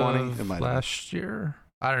Was it 20? It of might have last year?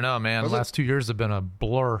 I don't know, man. Was The it? last 2 years have been a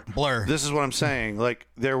blur. This is what I'm saying. Like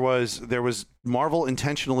there was Marvel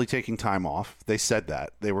intentionally taking time off. They said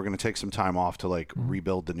that they were going to take some time off to like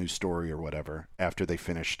rebuild the new story or whatever after they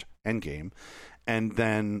finished Endgame, and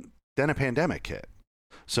then a pandemic hit.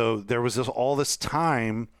 So there was all this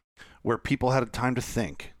time where people had time to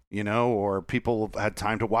think, or people had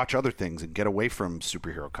time to watch other things and get away from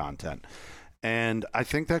superhero content. And I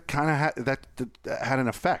think that kind of had an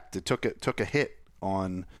effect. It took a hit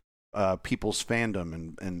on people's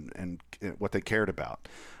fandom and what they cared about.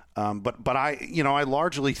 But I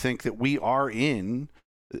largely think that we are in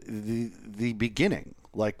the beginning,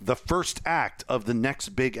 like the first act of the next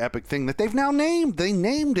big epic thing that they've now named. They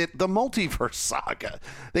named it the Multiverse Saga.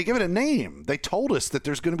 They give it a name. They told us that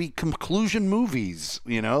there's going to be conclusion movies,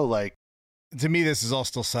 like. To me, this is all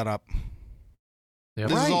still set up. Yep.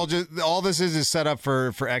 This Right. is all this is set up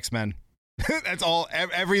for X-Men. That's all.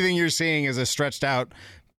 Everything you're seeing is a stretched out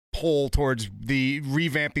pull towards the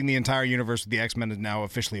revamping the entire universe with the X-Men is now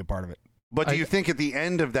officially a part of it. But do you think at the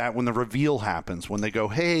end of that, when the reveal happens, when they go,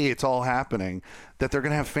 hey, it's all happening, that they're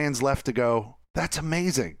going to have fans left to go, that's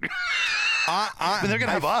amazing? I mean, they're going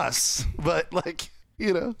to have us, but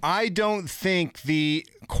I don't think the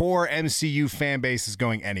core MCU fan base is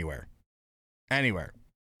going anywhere.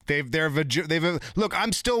 Look,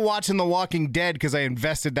 I'm still watching The Walking Dead because I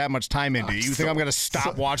invested that much time into it. You think I'm going to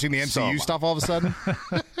stop watching the MCU stuff all of a sudden?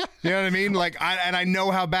 You know what I mean? Like, I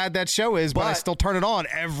know how bad that show is, but I still turn it on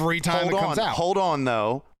every time it comes out. Hold on,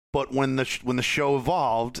 though. But when the show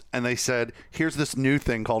evolved and they said, here's this new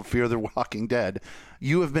thing called Fear the Walking Dead,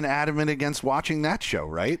 you have been adamant against watching that show,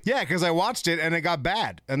 right? Yeah, because I watched it and it got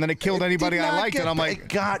bad, and then it killed anybody I liked, and I'm like, it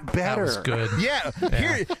got better. That was good. yeah.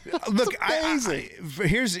 Here, look, here's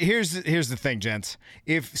the thing, gents.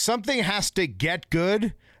 If something has to get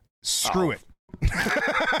good, screw it.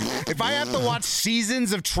 If I have to watch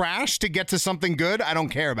seasons of trash to get to something good, I don't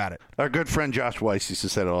care about it. Our good friend Josh Weiss used to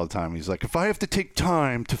say it all the time. He's like, if I have to take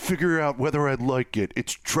time to figure out whether I like it,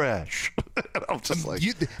 it's trash. And I'm just like,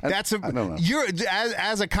 I don't know. You're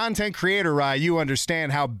as a content creator, Rye, you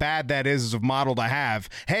understand how bad that is as a model to have.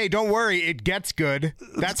 Hey, don't worry, it gets good.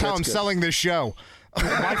 That's how I'm selling this show.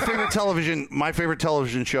 my favorite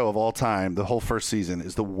television show of all time, the whole first season,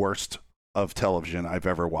 is the worst of television I've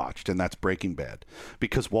ever watched, and that's Breaking Bad,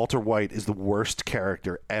 because Walter White is the worst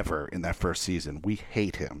character ever in that first season. We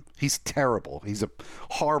hate him. He's terrible. He's a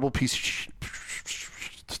horrible piece of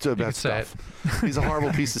stuff. He's a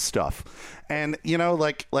horrible piece of stuff. And you don't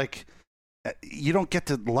get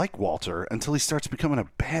to like Walter until he starts becoming a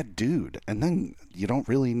bad dude, and then you don't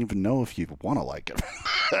really even know if you want to like him.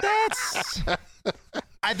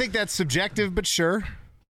 I think that's subjective, but sure.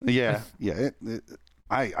 Yeah.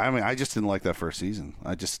 I mean, I just didn't like that first season.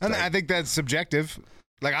 I think that's subjective.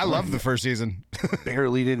 Like, I love the first season.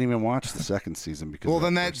 barely didn't even watch the second season because. Well,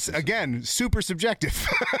 then that's again super subjective.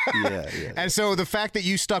 Yeah. And so the fact that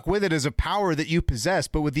you stuck with it is a power that you possess.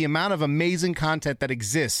 But with the amount of amazing content that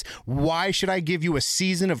exists, why should I give you a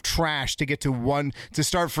season of trash to get to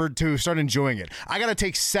start enjoying it? I got to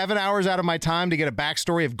take 7 hours out of my time to get a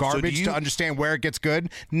backstory of garbage to understand where it gets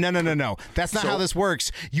good. No. That's not how this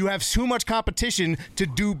works. You have too much competition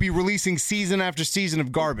to be releasing season after season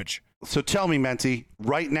of garbage. So tell me, Menti,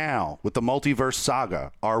 right now with the Multiverse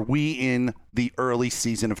Saga, are we in the early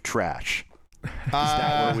season of trash? Is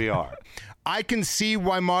that where we are? I can see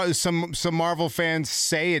why some Marvel fans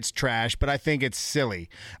say it's trash, but I think it's silly.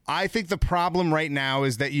 I think the problem right now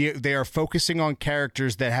is that they are focusing on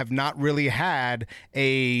characters that have not really had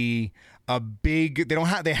a big.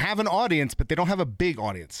 They have an audience, but they don't have a big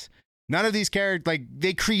audience. None of these characters,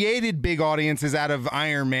 they created big audiences out of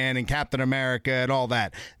Iron Man and Captain America and all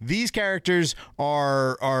that. These characters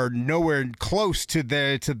are nowhere close to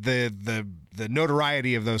the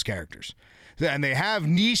notoriety of those characters, and they have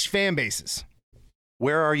niche fan bases.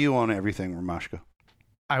 Where are you on everything, Ramashka?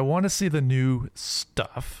 I want to see the new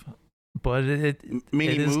stuff, but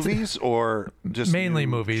meaning movies or just mainly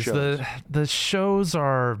movies. Shows? The shows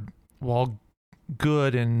are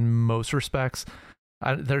good in most respects.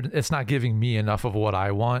 it's not giving me enough of what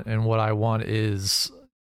I want, and what I want is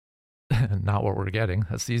not what we're getting.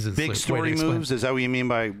 That's the easiest Big way story to explain. moves. Is that what you mean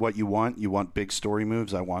by what you want? You want big story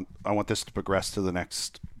moves. I want this to progress to the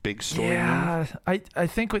next big story. Yeah, move? I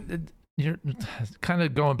think you're kind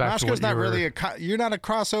of going back to what Mosco's not you were, really you're not a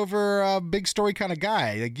crossover big story kind of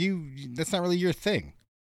guy. Like that's not really your thing.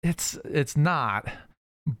 It's not,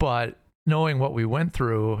 but knowing what we went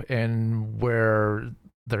through and where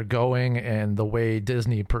they're going and the way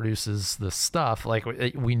Disney produces the stuff, like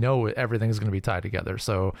we know everything's going to be tied together.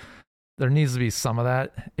 So there needs to be some of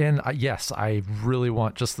that. And yes, I really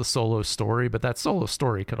want just the solo story, but that solo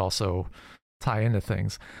story could also tie into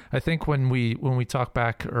things. I think when we talk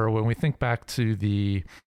back, or when we think back to the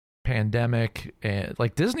pandemic, and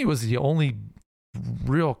like Disney was the only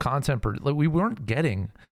real content, like we weren't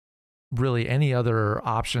getting really any other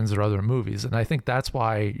options or other movies. And I think that's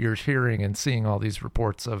why you're hearing and seeing all these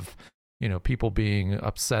reports of, people being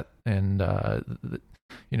upset and,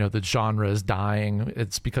 the genre is dying.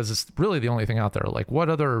 It's because it's really the only thing out there. Like, what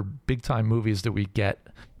other big time movies do we get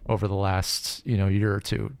over the last, year or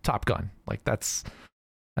two? Top Gun. Like that's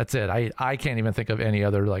it. I can't even think of any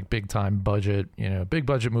other like big time budget, big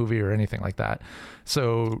budget movie or anything like that.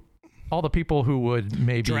 So all the people who would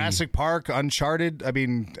maybe Jurassic Park, Uncharted. I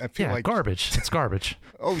mean, I feel like garbage. It's garbage.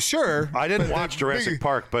 Oh, sure. I didn't watch Jurassic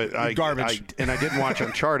Park, but garbage. and I didn't watch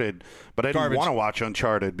Uncharted, but I didn't want to watch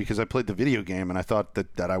Uncharted because I played the video game and I thought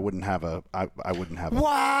that I wouldn't have I wouldn't have.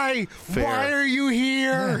 Why? Fair. Why are you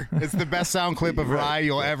here? It's the best sound clip of Rye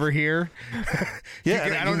you'll ever hear.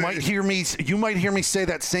 Yeah, you might hear me say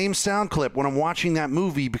that same sound clip when I'm watching that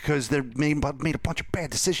movie because they made a bunch of bad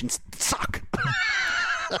decisions that suck.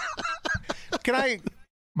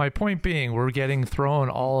 My point being, we're getting thrown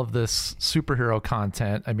all of this superhero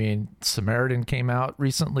content. I mean, Samaritan came out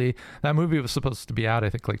recently. That movie was supposed to be out, I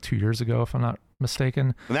think, like 2 years ago, if I'm not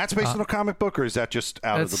mistaken. And that's based on a comic book, or is that just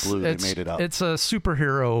out of the blue? They made it up. It's a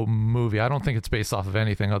superhero movie. I don't think it's based off of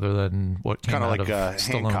anything other than what came out of Stallone's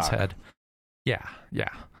Hancock. head. Yeah.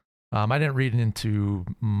 I didn't read into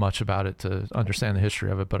much about it to understand the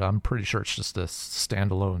history of it, but I'm pretty sure it's just a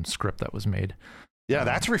standalone script that was made. Yeah,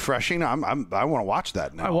 that's refreshing. I want to watch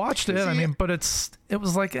that now. I watched it. I mean, but it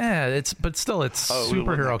was like, but still, it's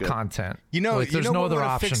superhero content. There's no other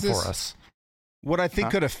option for us. What I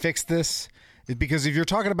think could have fixed this is because if you're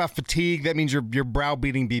talking about fatigue, that means you're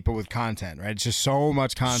browbeating people with content, right? It's just so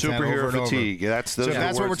much content. Superhero over and fatigue. Over.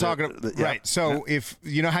 That's what we're talking about, right? So if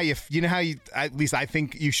you know how you at least I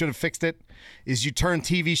think you should have fixed it is you turn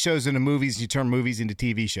TV shows into movies, you turn movies into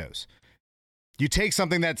TV shows. You take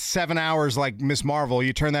something that's 7 hours like Miss Marvel,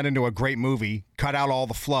 you turn that into a great movie, cut out all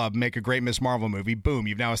the flub, make a great Miss Marvel movie, boom,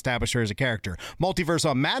 you've now established her as a character. Multiverse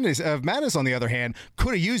of Madness, on the other hand,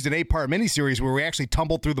 could have used an 8-part miniseries where we actually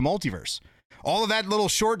tumbled through the multiverse. All of that little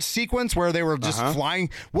short sequence where they were just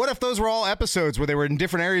flying. What if those were all episodes where they were in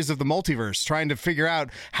different areas of the multiverse trying to figure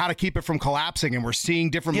out how to keep it from collapsing, and we're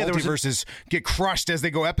seeing different multiverses get crushed as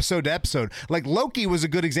they go episode to episode? Like Loki was a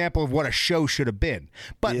good example of what a show should have been.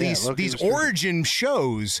 But these origin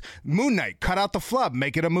shows, Moon Knight, cut out the flub,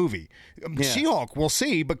 make it a movie. She-Hulk, we'll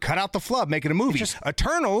see, but cut out the flub, make it a movie.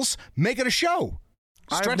 Eternals, make it a show.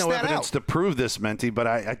 I have no evidence to prove this, Menti, but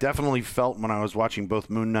I definitely felt when I was watching both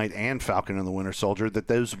Moon Knight and Falcon and the Winter Soldier that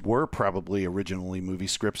those were probably originally movie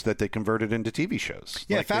scripts that they converted into TV shows.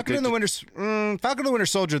 Yeah, Falcon and the Winter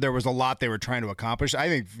Soldier, there was a lot they were trying to accomplish. I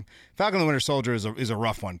think Falcon and the Winter Soldier is a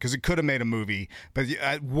rough one because it could have made a movie, but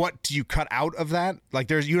what do you cut out of that? Like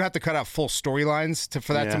you'd have to cut out full storylines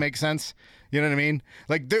for that to make sense. You know what I mean?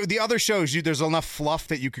 Like the other shows, there's enough fluff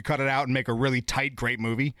that you could cut it out and make a really tight, great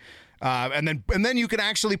movie. And then you can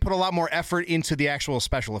actually put a lot more effort into the actual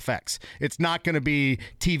special effects. It's not going to be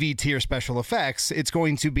TV tier special effects. It's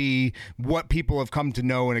going to be what people have come to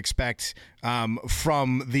know and expect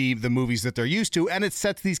from the movies that they're used to. And it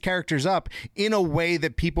sets these characters up in a way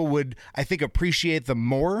that people would, I think, appreciate them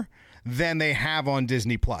more than they have on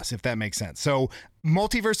Disney Plus, if that makes sense. So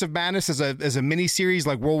Multiverse of Madness as a mini-series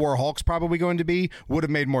like World War Hulk's probably going to be would have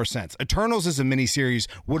made more sense. Eternals as a mini-series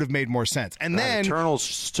would have made more sense. And then Eternals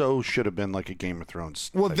should have been like a Game of Thrones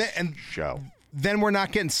show. Then we're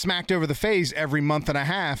not getting smacked over the face every month and a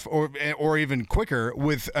half or even quicker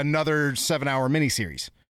with another 7-hour miniseries.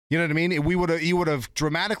 You know what I mean? You would have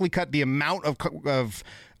dramatically cut the amount of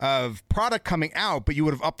product coming out, but you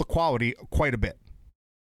would have upped the quality quite a bit.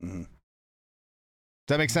 Mm-hmm. Does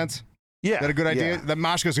that make sense? Yeah. Is that a good idea? That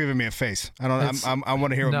Moshko's giving me a face. I want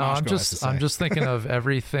to hear what Moshko has to say. I'm just thinking of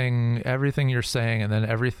everything you're saying, and then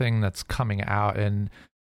everything that's coming out, and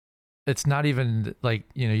it's not even like,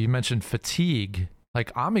 you mentioned fatigue.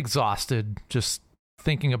 Like, I'm exhausted just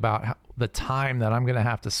thinking about the time that I'm going to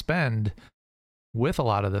have to spend with a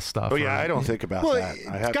lot of this stuff. Oh yeah, I don't think about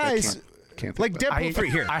that. Guys, can't think like about Deadpool 3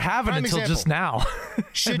 here. I haven't Prime until example. just now.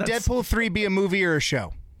 Should And that's- Deadpool 3 be a movie or a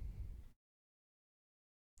show?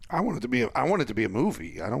 I want it to be a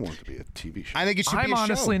movie. I don't want it to be a TV show. I think it should be I'm a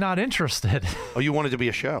honestly show. not interested. Oh, you want it to be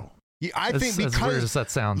a show? Yeah, I think as weird as because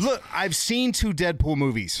that sounds. look, I've seen 2 Deadpool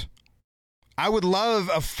movies. I would love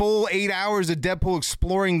a full 8 hours of Deadpool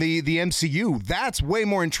exploring the MCU. That's way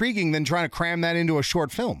more intriguing than trying to cram that into a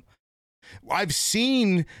short film. I've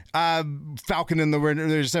seen Falcon and the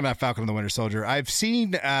Winter Soldier. I've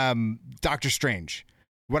seen Doctor Strange.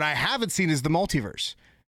 What I haven't seen is the multiverse.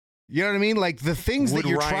 You know what I mean? Like the things Would that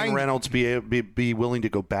you're Ryan trying. Reynolds be willing to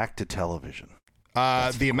go back to television?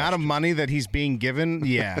 The amount of money that he's being given,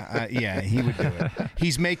 yeah, he would do it.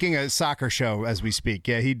 He's making a soccer show as we speak.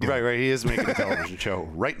 Yeah, he'd do it. Right. He is making a television show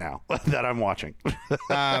right now that I'm watching.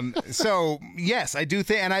 So yes, I do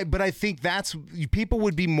think, but I think that's people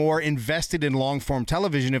would be more invested in long form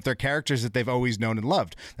television if they're characters that they've always known and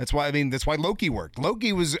loved. That's why Loki worked.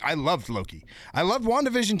 I loved Loki. I loved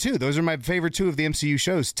WandaVision too. Those are my favorite 2 of the MCU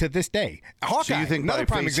shows to this day. Hawkeye, So you think another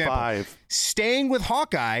by prime Phase example. 5 Staying with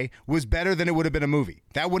Hawkeye was better than it would have been a movie.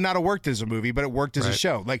 That would not have worked as a movie, but it worked as a Right.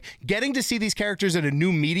 show. Like getting to see these characters in a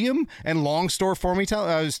new medium and long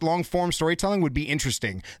form storytelling would be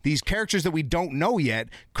interesting. These characters that we don't know yet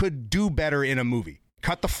could do better in a movie.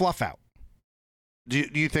 Cut the fluff out. Do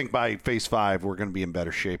you think by Phase 5 we're going to be in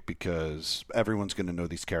better shape because everyone's going to know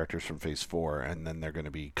these characters from Phase 4 and then they're going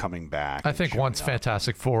to be coming back? I and think showing once up?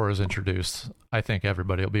 Fantastic Four is introduced, I think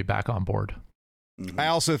everybody will be back on board. I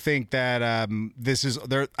also think that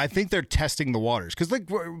I think they're testing the waters because, like,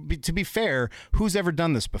 to be fair, who's ever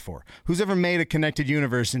done this before? Who's ever made a connected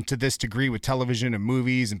universe into this degree with television and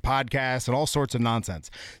movies and podcasts and all sorts of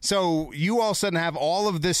nonsense? So you all of a sudden have all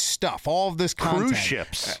of this stuff, all of this content, Cruise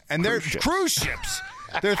ships. and they're cruise ships.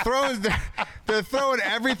 They're throwing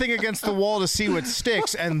everything against the wall to see what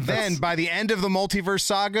sticks, and then by the end of the multiverse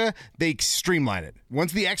saga, they streamline it.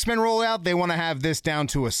 Once the X-Men roll out, they want to have this down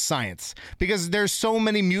to a science because there's so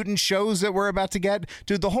many mutant shows that we're about to get.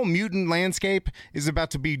 Dude, the whole mutant landscape is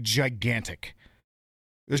about to be gigantic.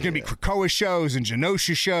 There's going to be Krakoa shows and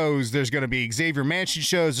Genosha shows. There's going to be Xavier Mansion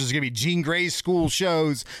shows. There's going to be Jean Grey's school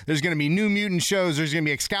shows. There's going to be New Mutant shows. There's going to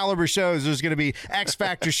be Excalibur shows. There's going to be X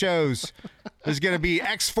Factor shows. There's going to be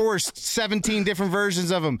X-Force, 17 different versions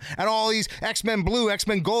of them. And all these X-Men Blue,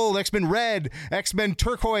 X-Men Gold, X-Men Red, X-Men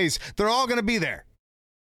Turquoise. They're all going to be there.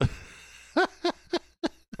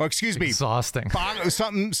 Oh, excuse me. Exhausting.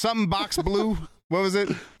 Something box blue. What was it?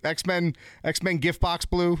 X-Men gift box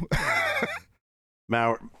blue.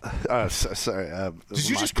 Mauer. Sorry. Did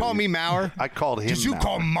you just call me Mauer? I called him. Did you Mauer.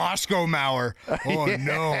 call Moscow Mauer? Oh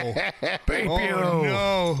no! Bape Oh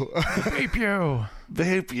no! Bape you.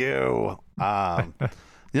 Vape you.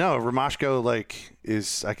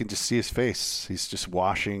 Ramashko I can just see his face. He's just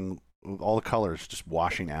washing all the colors, just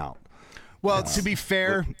washing out. Well, to be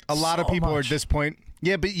fair, a lot of So people are much. at this point.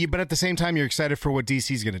 Yeah, but at the same time, you're excited for what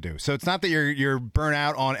DC's going to do. So it's not that you're burnt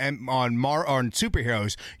out on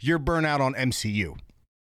superheroes. You're burnt out on MCU.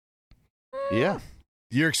 Yeah.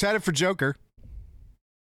 You're excited for Joker.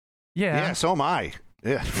 Yeah. So am I.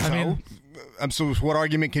 Yeah. I mean, So what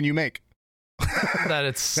argument can you make? that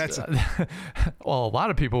it's That's well, a lot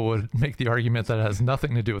of people would make the argument that it has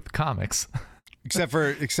nothing to do with the comics. Except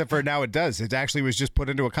for now it does. It actually was just put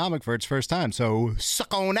into a comic for its first time. So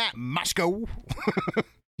suck on that, Moscow.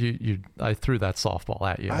 I threw that softball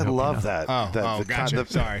at you. I hope you love know. that. Gotcha.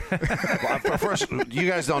 Sorry. Well, first, you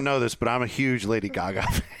guys don't know this, but I'm a huge Lady Gaga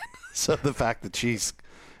fan. So the fact that she's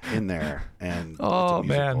in there and Oh, it's a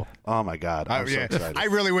musical. man. Oh my God, I'm so excited. I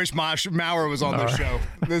really wish Maurer was on the show.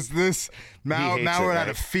 This hates Maurer it, had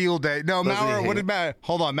a right? field day. No, Doesn't he Maurer. hate What it? did Maurer?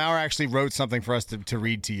 Hold on, Maurer actually wrote something for us to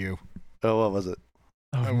read to you. Oh, what was it?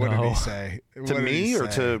 Oh, What did no. he say? What did me he or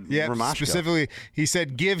say? to yeah, Ramashko? specifically, he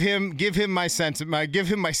said, "Give him my sentiment. Give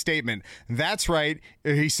him my statement." That's right.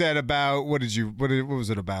 He said about what was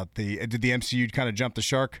it about? Did the MCU kind of jump the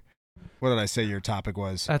shark? What did I say your topic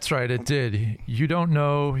was? That's right, it did. You don't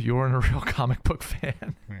know you weren't a real comic book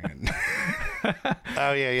fan. Man.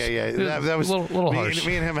 Oh yeah. That was a little me, harsh.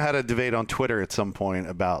 Me and him had a debate on Twitter at some point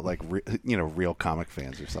about real comic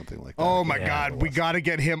fans or something like that. Oh my Yeah, God, we got to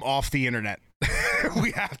get him off the internet.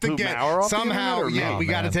 We have to Who, get Maurer off the somehow. internet or Yeah, no? we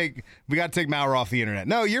got to Man. take Maurer off the internet.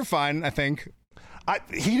 No, you're fine. I think.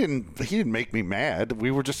 He didn't make me mad.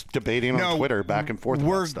 We were just debating on Twitter back and forth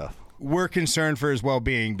about stuff. We're concerned for his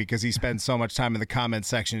well-being because he spends so much time in the comment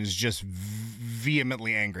section is just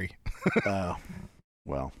vehemently angry.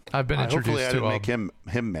 Well, I've been hopefully introduced I to didn't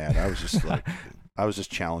make him mad. I was just I was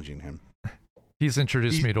just challenging him. He's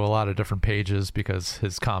introduced me to a lot of different pages because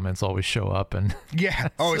his comments always show up. And Yeah.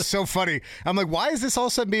 Oh, it's so funny. I'm like, why is this all of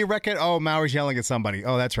a sudden being record? Oh, Mauer's yelling at somebody.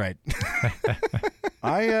 Oh, that's right.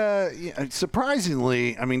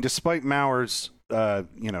 Surprisingly, I mean, despite Mauer's,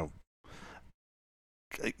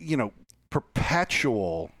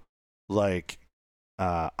 perpetual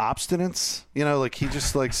obstinance, like he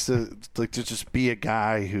just likes to just be a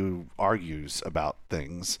guy who argues about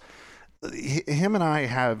things. Him and I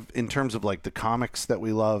have, in terms of the comics that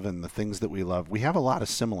we love and the things that we love, we have a lot of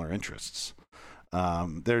similar interests.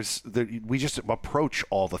 We just approach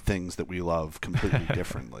all the things that we love completely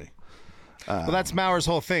differently. Well, that's Mauer's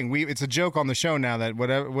whole thing. It's a joke on the show now that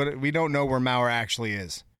we don't know where Mauer actually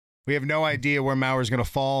is. We have no idea where Mauer's going to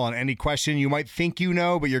fall on any question. You might think you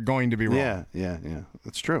know, but you're going to be wrong. Yeah.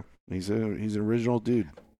 That's true. He's an original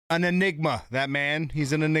dude. An enigma, that man.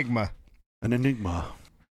 He's an enigma. An enigma.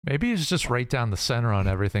 maybe he's just right down the center on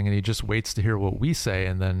everything, and he just waits to hear what we say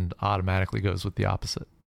and then automatically goes with the opposite.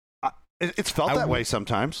 It's felt that way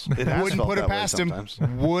sometimes. It has wouldn't felt put it that way past him. sometimes.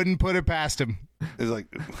 Wouldn't put it past him. It's like,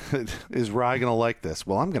 is Rye going to like this?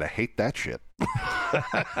 Well, I'm going to hate that shit.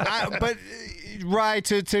 But Rye,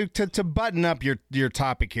 to button up your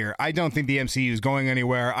topic here, I don't think the MCU is going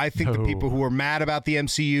anywhere. I think the people who are mad about the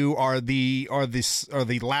MCU are the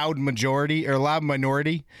loud majority or loud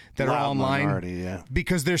minority that are online, minority, yeah.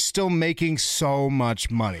 because they're still making so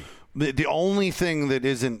much money. The only thing that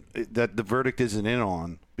the verdict isn't in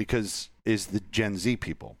on is the Gen Z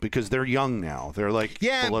people, because they're young now. They're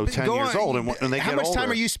below 10 years old, and they how get much older. How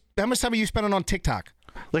much time are you spending on TikTok?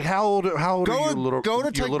 Like how old are your little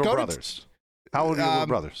brothers? How old are your little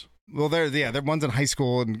brothers? Well, they're one's in high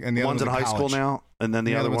school and the one's other in high school now, and then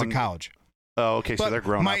the other one's one in college. Oh, okay, so they're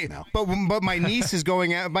grown up now. But my niece is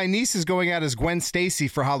going out. My niece is going out as Gwen Stacy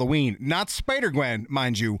for Halloween, not Spider Gwen,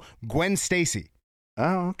 mind you. Gwen Stacy.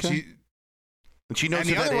 Oh, okay. She knows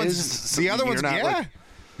who that is. The other one's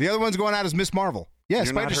the other one's going out as Miss Marvel. Yeah,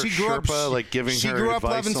 Spider. She grew up giving her grew up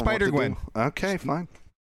advice loving on Spider Gwen. Okay, fine.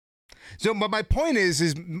 So, but my point is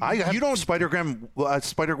you don't Spider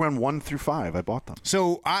Gwen 1 through 5. I bought them.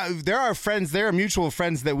 So there are mutual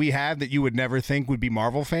friends that we have that you would never think would be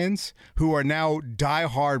Marvel fans who are now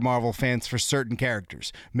diehard Marvel fans for certain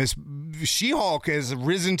characters. Miss She-Hulk has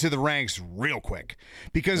risen to the ranks real quick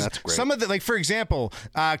because some of the, for example,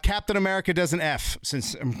 Captain America does an F.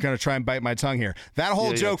 Since I'm going to try and bite my tongue here, that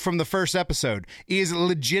whole joke from the first episode is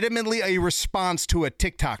legitimately a response to a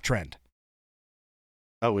TikTok trend.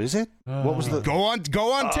 Oh, is it? What was the go on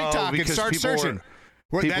TikTok and start searching.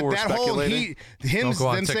 That whole him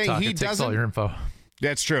them saying he doesn't all your info.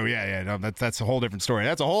 That's true. Yeah. No, that's a whole different story.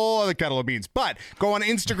 That's a whole other kettle of beans. But go on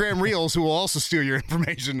Instagram Reels, who will also steal your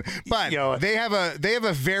information. But they have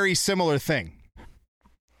a very similar thing.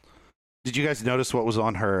 Did you guys notice what was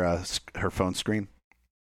on her phone screen?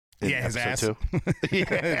 Yeah, his ass.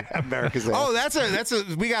 Yeah, America's ass. Oh, that's a.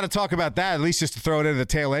 We got to talk about that, at least just to throw it into the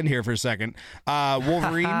tail end here for a second.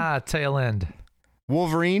 Wolverine. Tail end.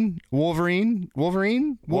 Wolverine. What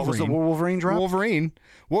was the Wolverine drop? Wolverine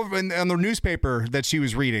on the newspaper that she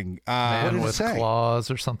was reading. Man with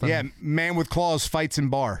claws or something. Yeah, man with claws fights in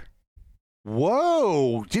bar.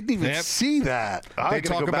 Whoa! Didn't even see that. I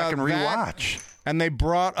gotta go back and rewatch. That. And they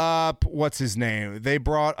brought up, what's his name? They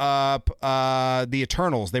brought up the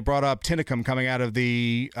Eternals. They brought up Tentacum coming out of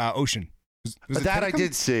the ocean. Was that I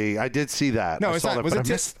did see. I did see that. No, it's not.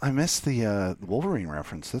 I missed the Wolverine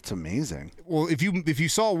reference. That's amazing. Well, if you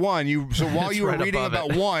saw one, while you were reading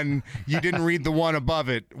about one, you didn't read the one above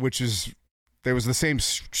it, which is there was the same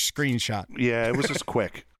screenshot. Yeah, it was just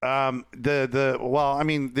quick. The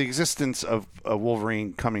existence of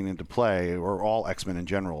Wolverine coming into play, or all X-Men in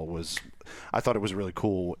general, I thought it was really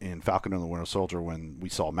cool in Falcon and the Winter Soldier when we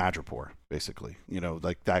saw Madripoor, basically.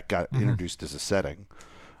 That got introduced as a setting.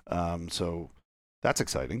 So that's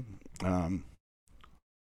exciting.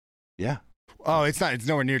 Yeah. Oh, it's not. It's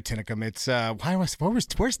nowhere near Tentacum. It's where's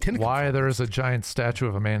Tentacum? Why there is a giant statue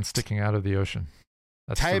of a man sticking out of the ocean?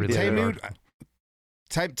 That's Tiamat.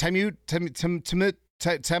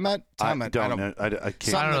 I don't know. I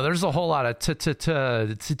can't. I don't know. There's a whole lot of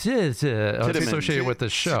associated with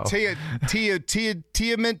this show.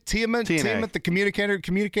 Tiamat, the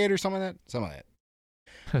communicator, something like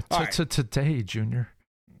that. Today, Junior.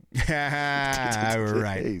 Right.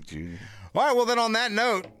 Hey, Junior. All right. Well, then on that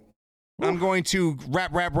note, I'm going to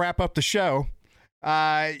wrap up the show.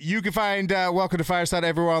 You can find Welcome to Fireside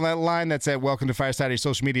everywhere on that line. That's at Welcome to Fireside, your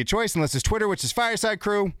social media choice, unless it's Twitter, which is Fireside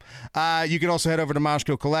Crew. You can also head over to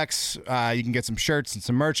Moshko Collects. You can get some shirts and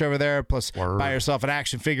some merch over there. Plus, buy yourself an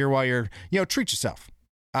action figure while you're, treat yourself.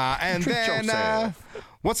 And then,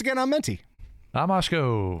 once again, I'm Menti. I'm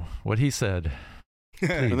Moshko. What he said.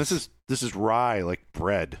 And this is rye, like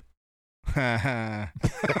bread. What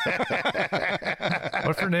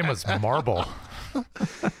if her name was Marble?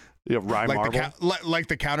 Yeah, rye like marble. Like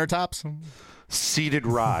the countertops? Seeded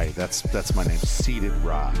rye. That's my name. Seeded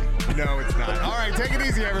rye. No, it's not. All right, take it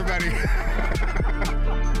easy, everybody.